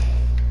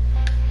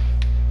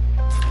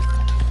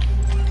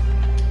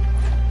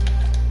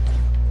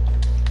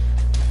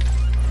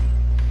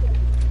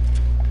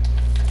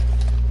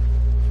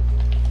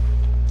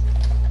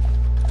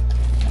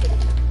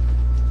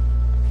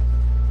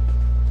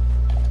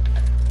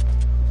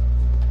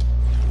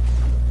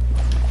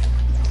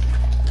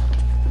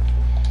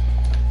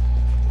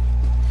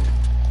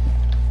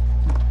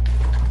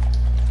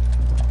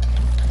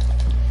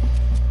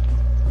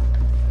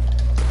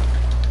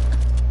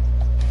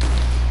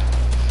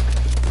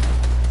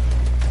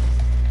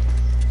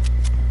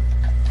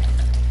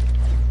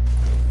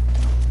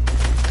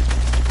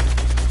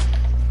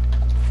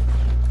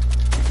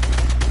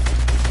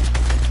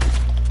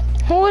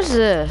 Who is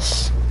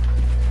this?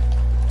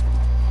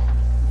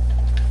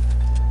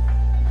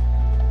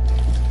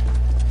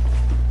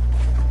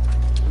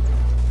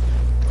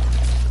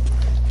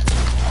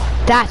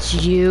 That's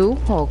you?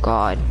 Oh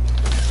god.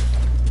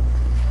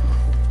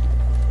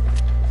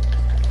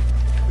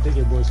 I think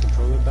your boy's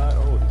controller died.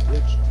 Oh, he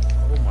glitched.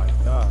 Oh my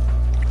god.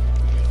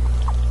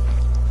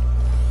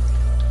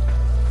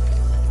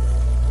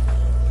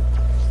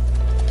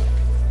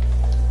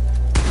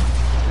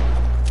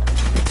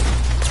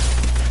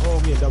 Oh,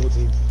 me a double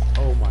team.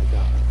 Oh my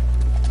god.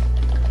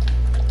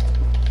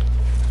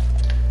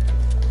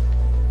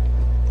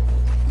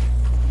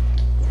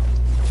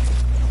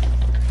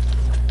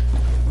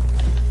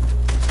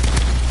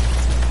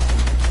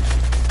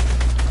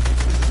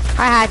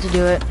 I had to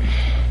do it.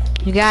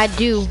 You gotta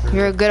do.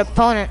 You're a good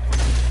opponent.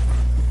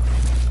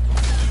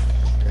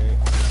 Okay.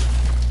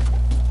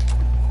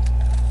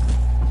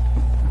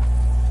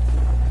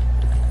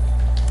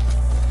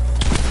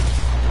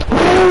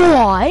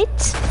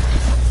 What?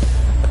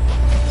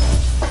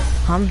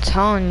 I'm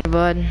telling you,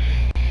 bud.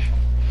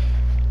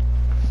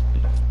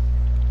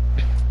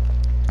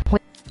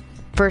 Wait,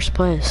 first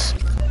place.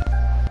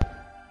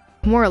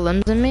 More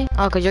limbs than me?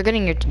 Oh, cause you're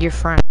getting your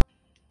friend.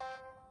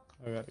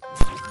 I got it.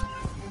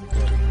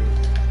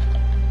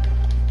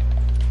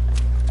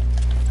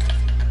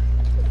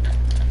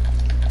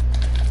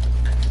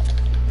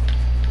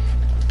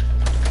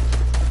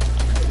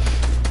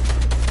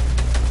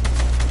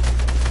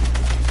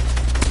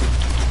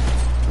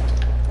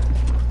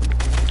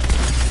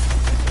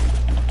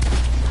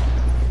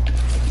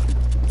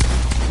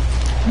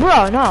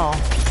 Bro, no.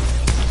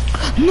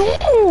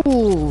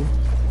 No!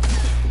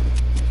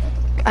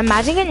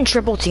 Imagine getting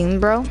triple teamed,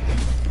 bro.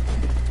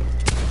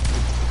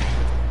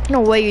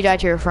 No way you died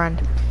to your friend.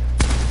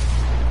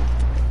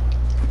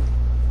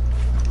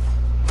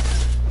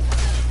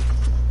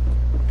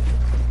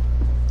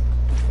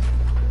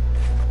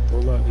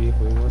 Hold up, E.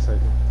 Wait 1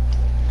 second.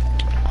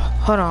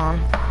 Hold on.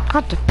 I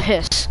have to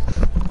piss.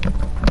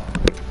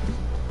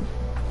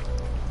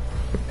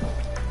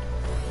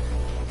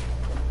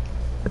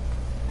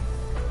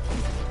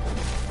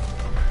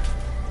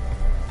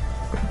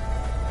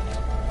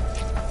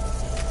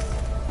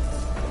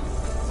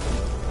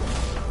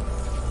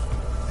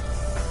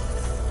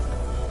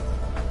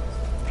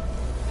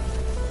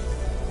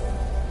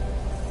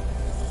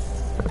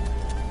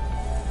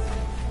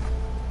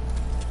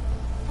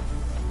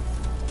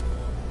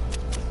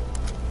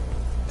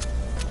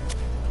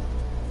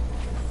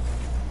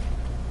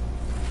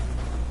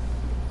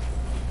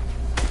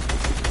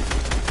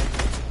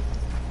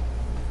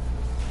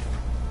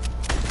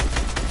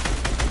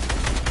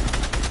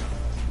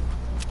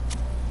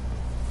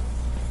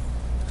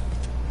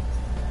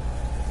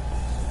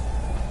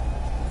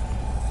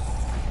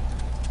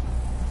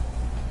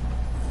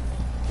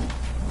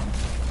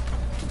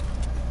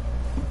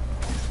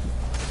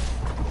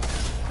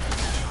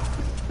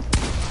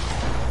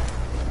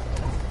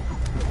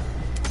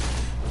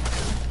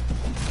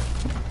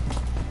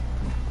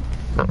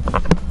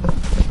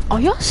 Are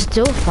y'all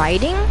still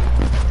fighting?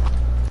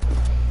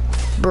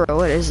 Bro,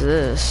 what is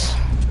this?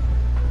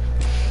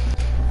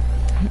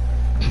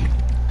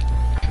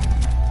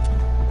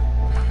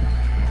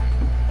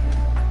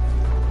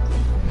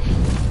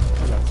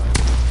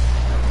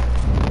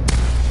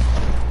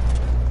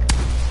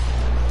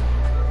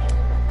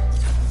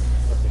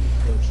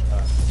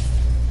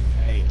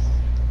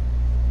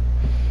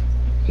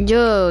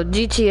 Yo,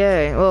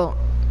 GTA, well,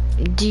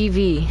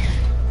 DV.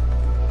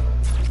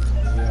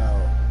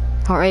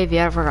 Or AV,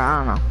 I forgot,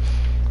 I don't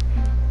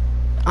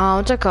know.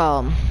 What's it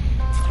called?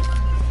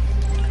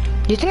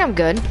 Do you think I'm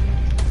good? Hey,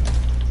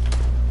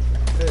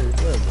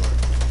 where, bro?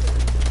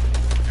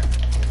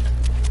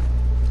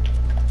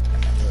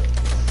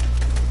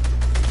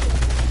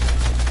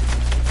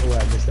 Oh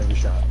wait, I missed every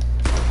shot.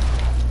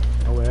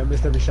 Oh wait, I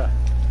missed every shot.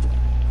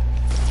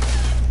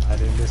 I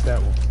didn't miss that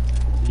one.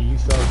 You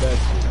felt that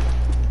shit.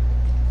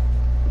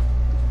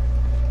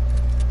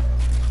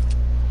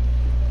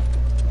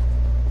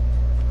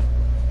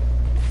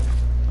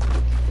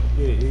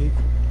 Yeah.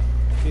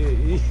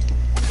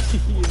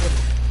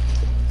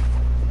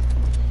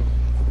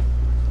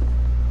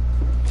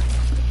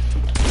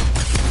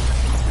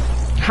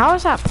 How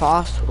is that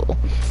possible?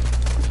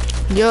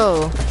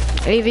 Yo,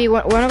 AV,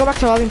 wanna go back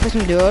to lobby and play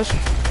some duos?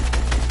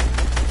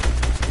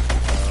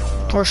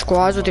 Or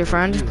squads with your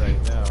friend?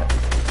 Right now.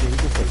 Yeah, we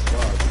can play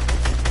squads.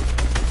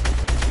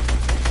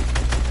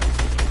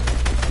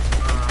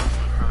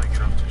 Probably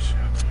get off this shit.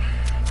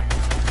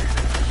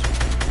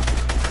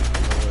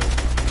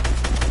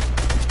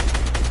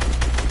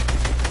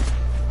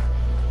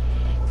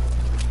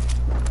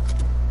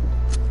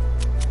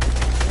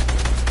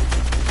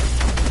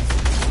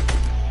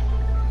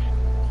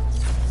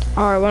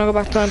 Alright, wanna go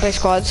back to lobby and play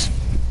squads?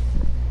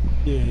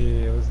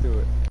 Yeah, let's do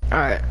it.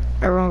 Alright,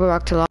 everyone go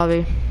back to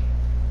lobby.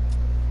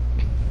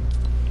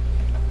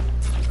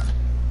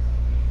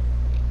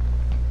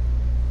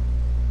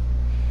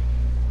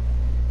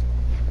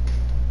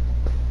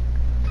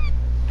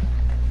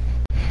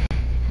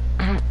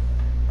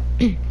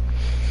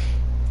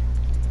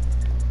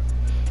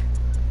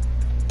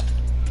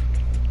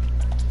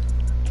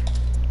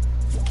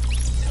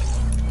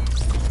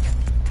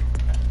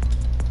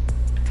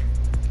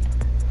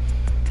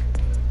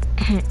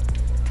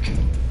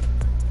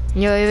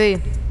 Yo, AV.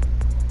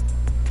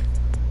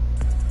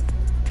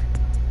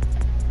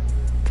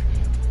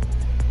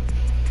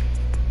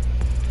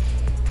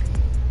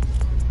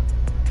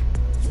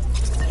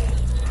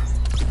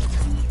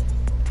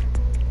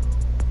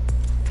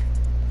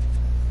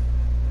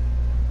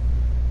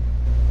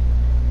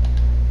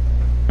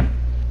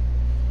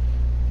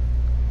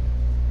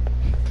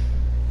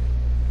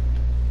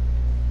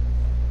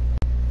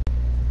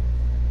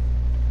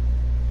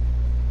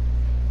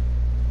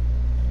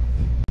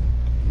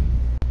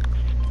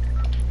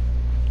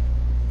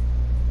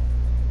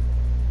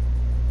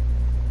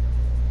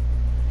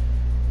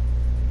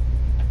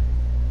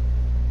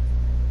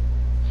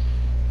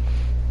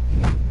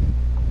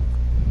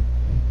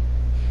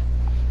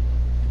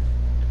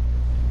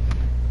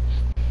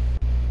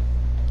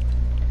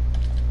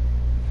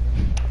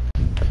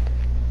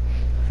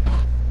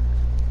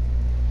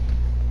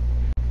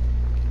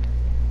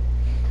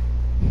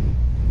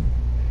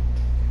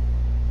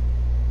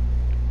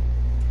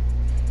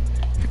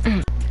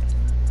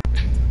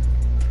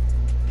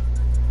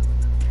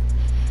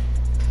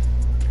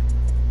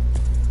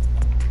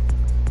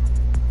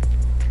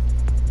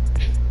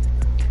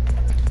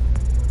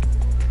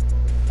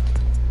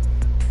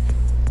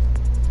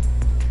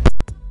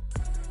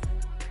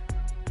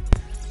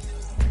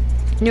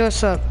 Yo,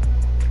 what's up?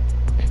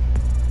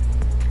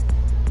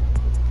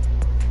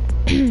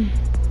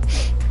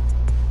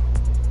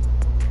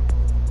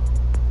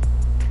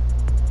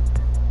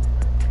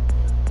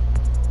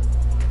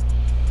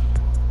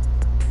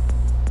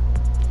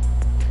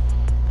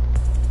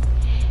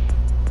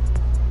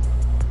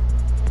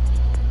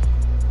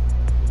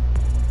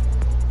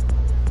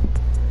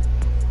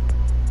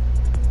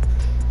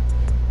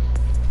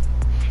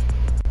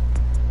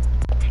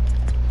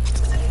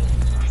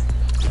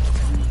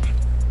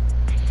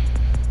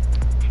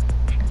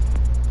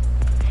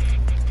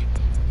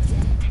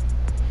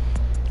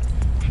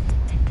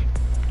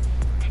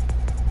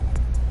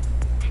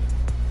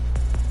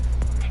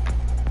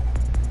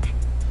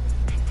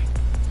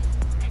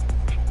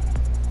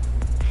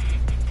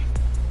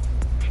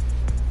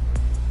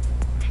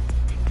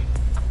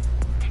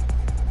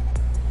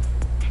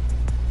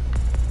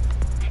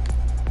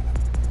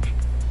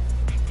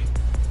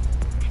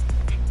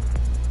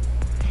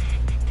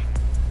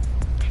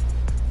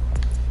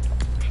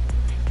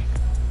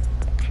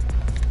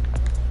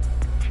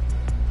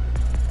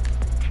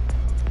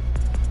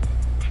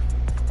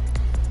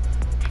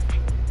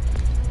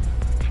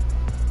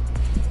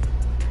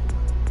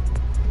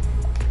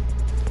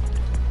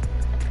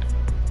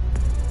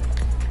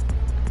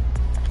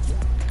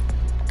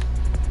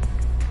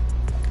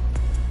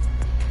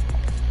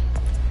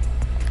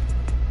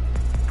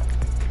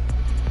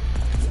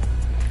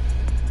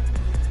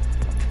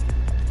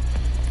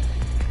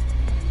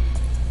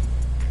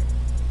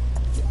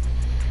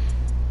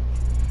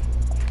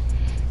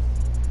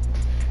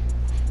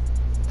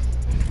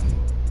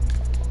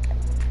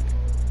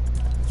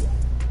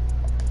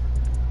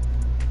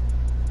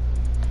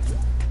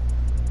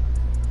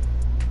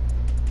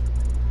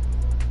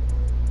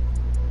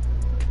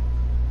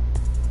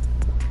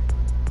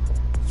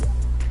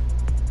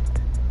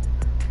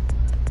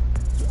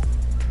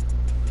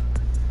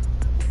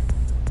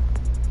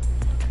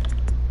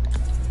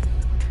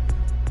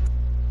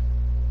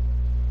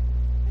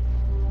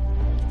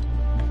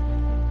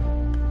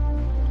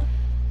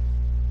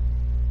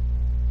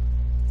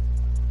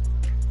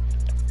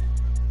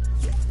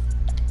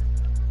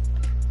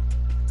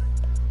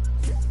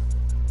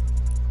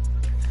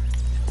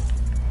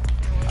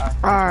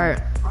 Alright.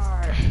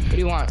 What do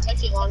you want?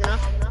 Took you long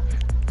enough.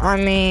 I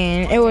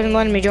mean, it wasn't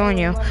letting me join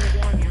you.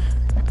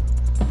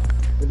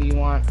 What do you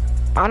want?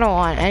 I don't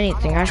want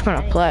anything. I just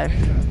want to play.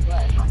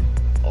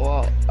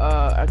 Well,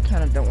 I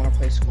kind of don't want to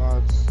play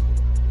squads.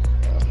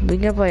 We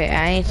can play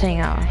anything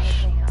else.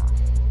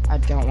 I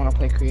don't want to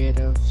play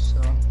creative, so.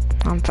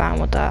 I'm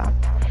fine with that.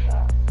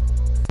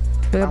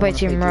 We can play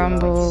Team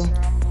Rumble.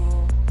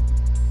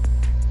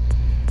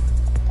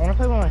 I want to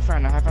play with my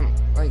friend. I haven't,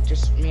 like,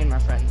 just me and my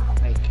friend.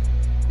 Like,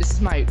 this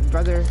is my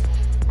brother.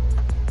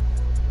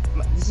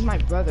 This is my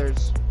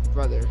brother's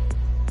brother.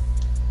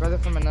 Brother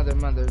from another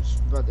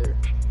mother's brother.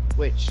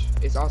 Which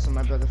is also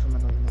my brother from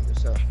another mother,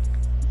 so.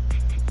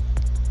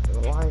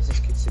 Why is this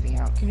kid sitting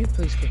out? Can you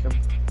please kick him?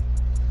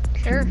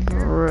 Sure.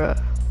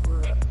 Bruh.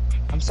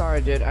 I'm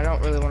sorry, dude. I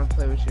don't really want to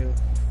play with you.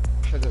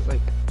 For the, like,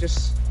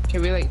 just,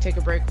 can we, like, take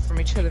a break from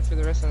each other for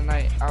the rest of the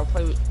night? I'll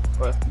play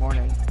with,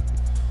 morning.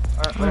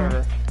 Or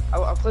whatever.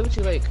 I'll play with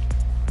you, like,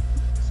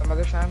 some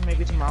other time.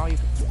 Maybe tomorrow you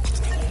can.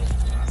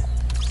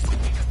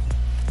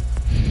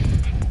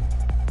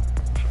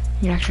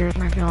 You actually hurt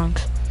my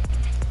feelings.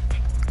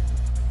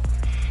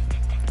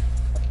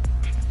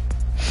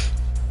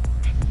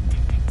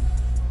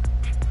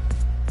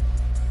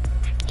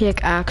 He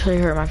like actually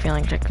hurt my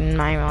feelings, like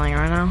not even lying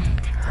right now.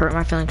 Hurt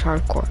my feelings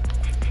hardcore.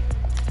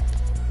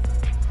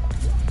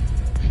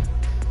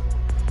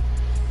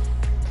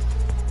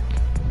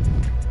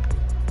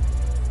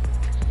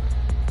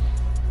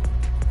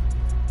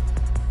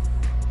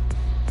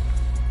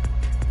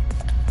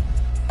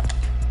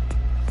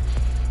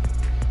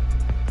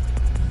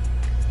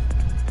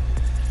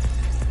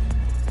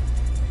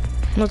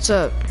 What's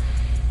up?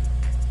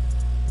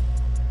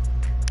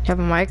 You have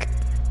a mic?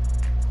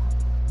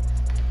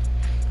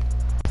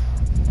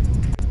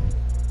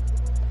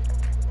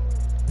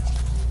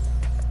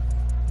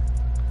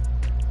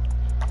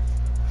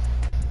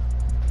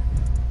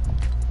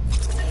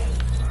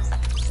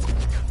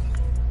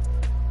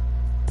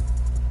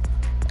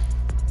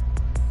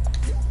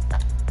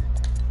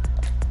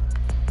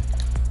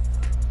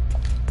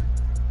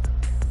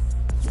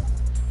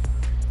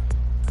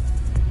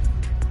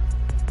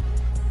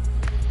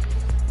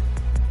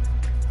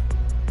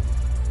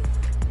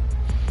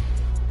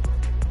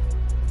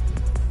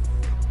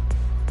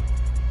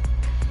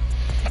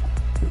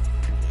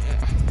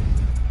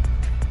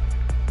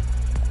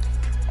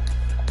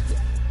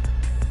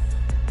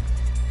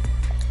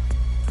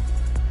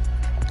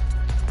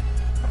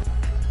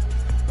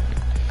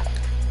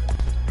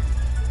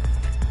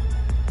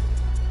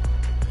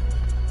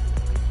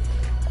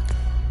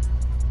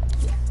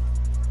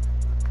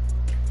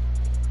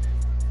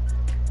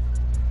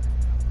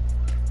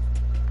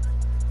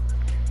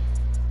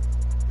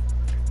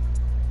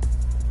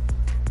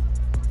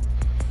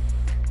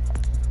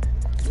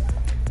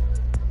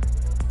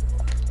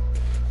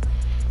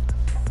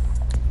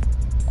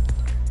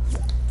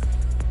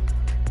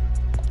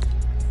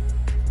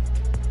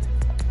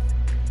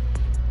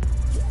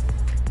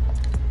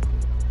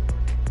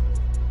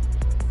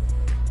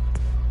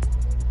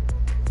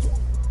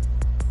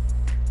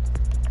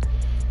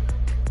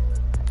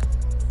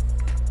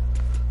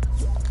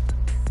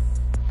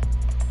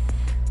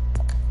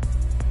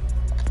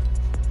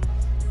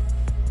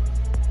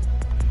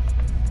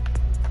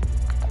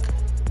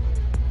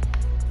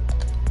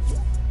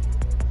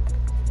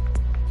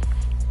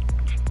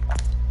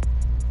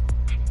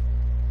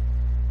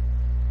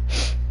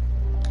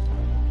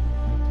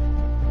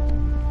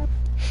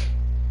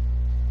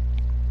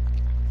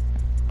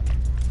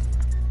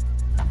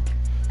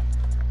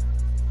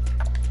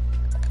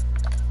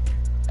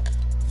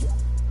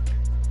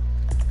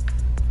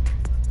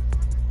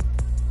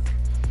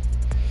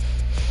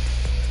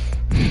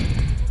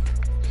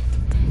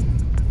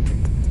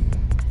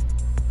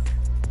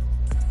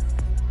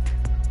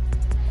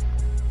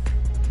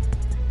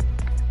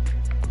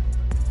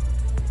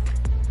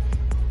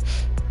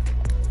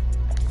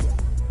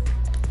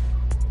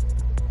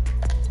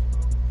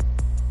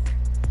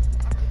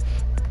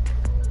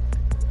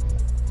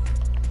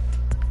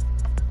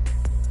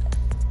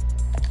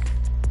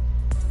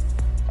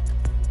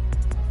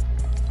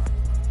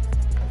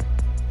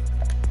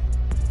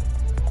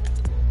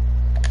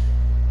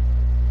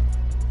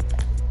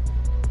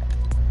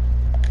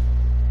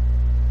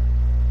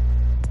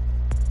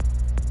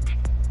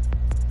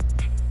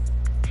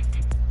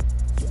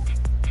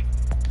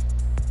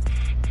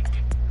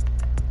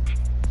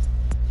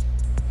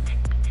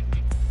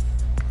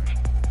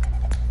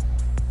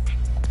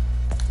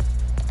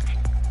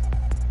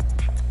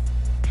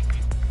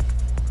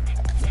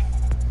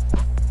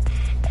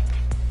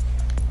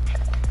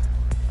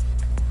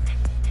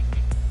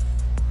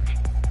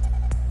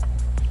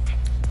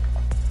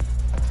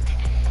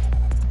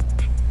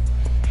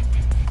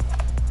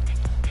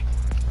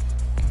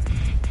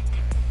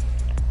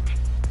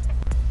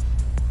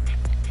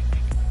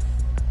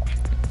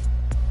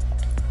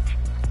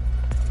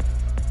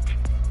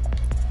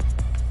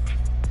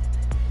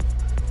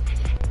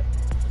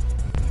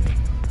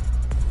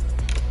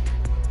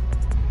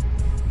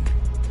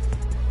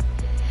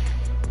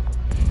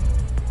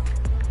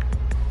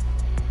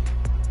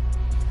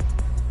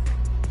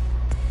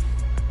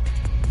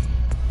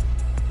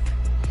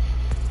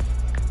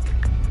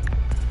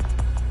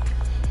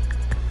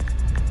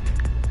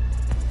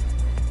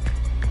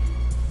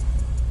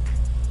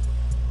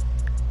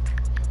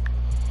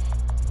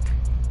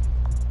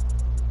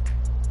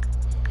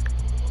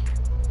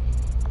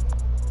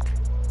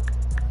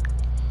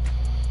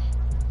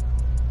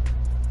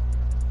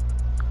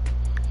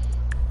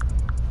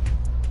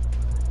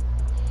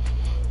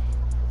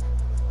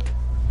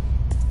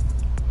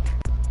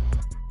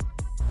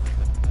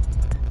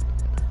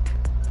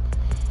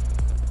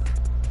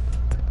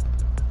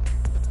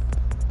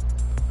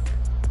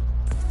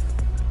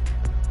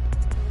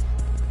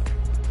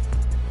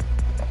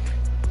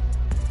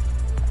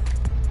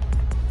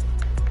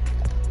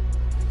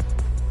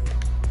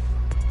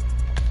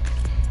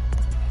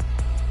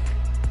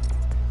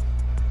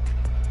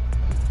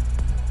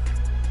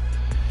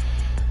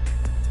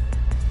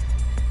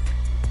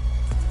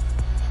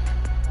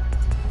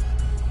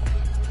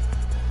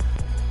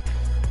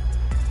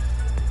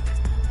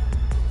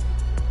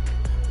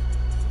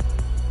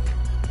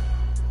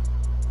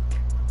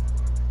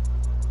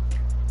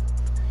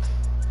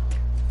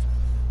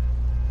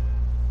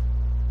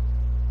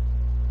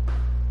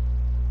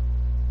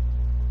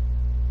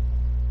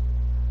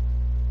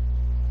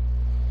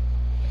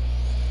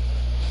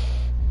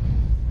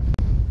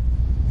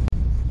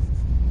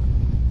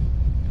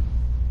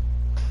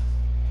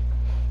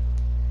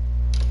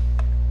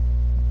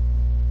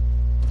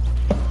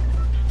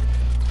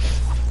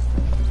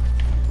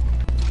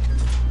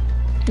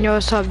 Yo,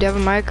 what's up? Do you have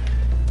a mic?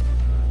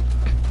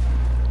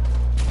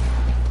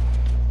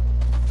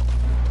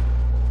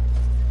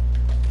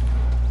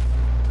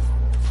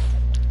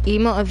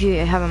 Email if you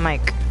have a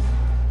mic.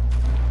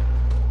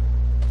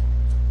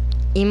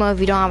 Email if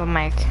you don't have a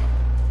mic.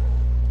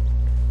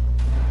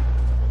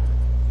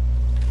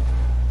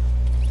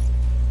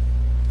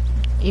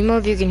 Email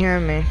if you can hear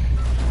me.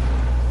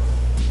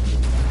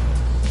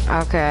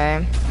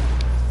 Okay.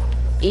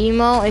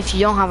 Email if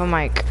you don't have a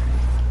mic.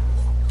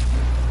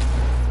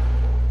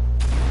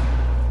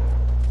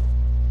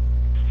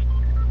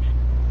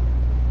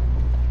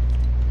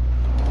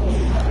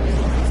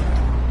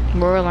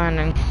 We're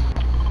landing.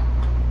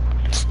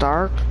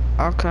 Start?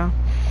 Okay.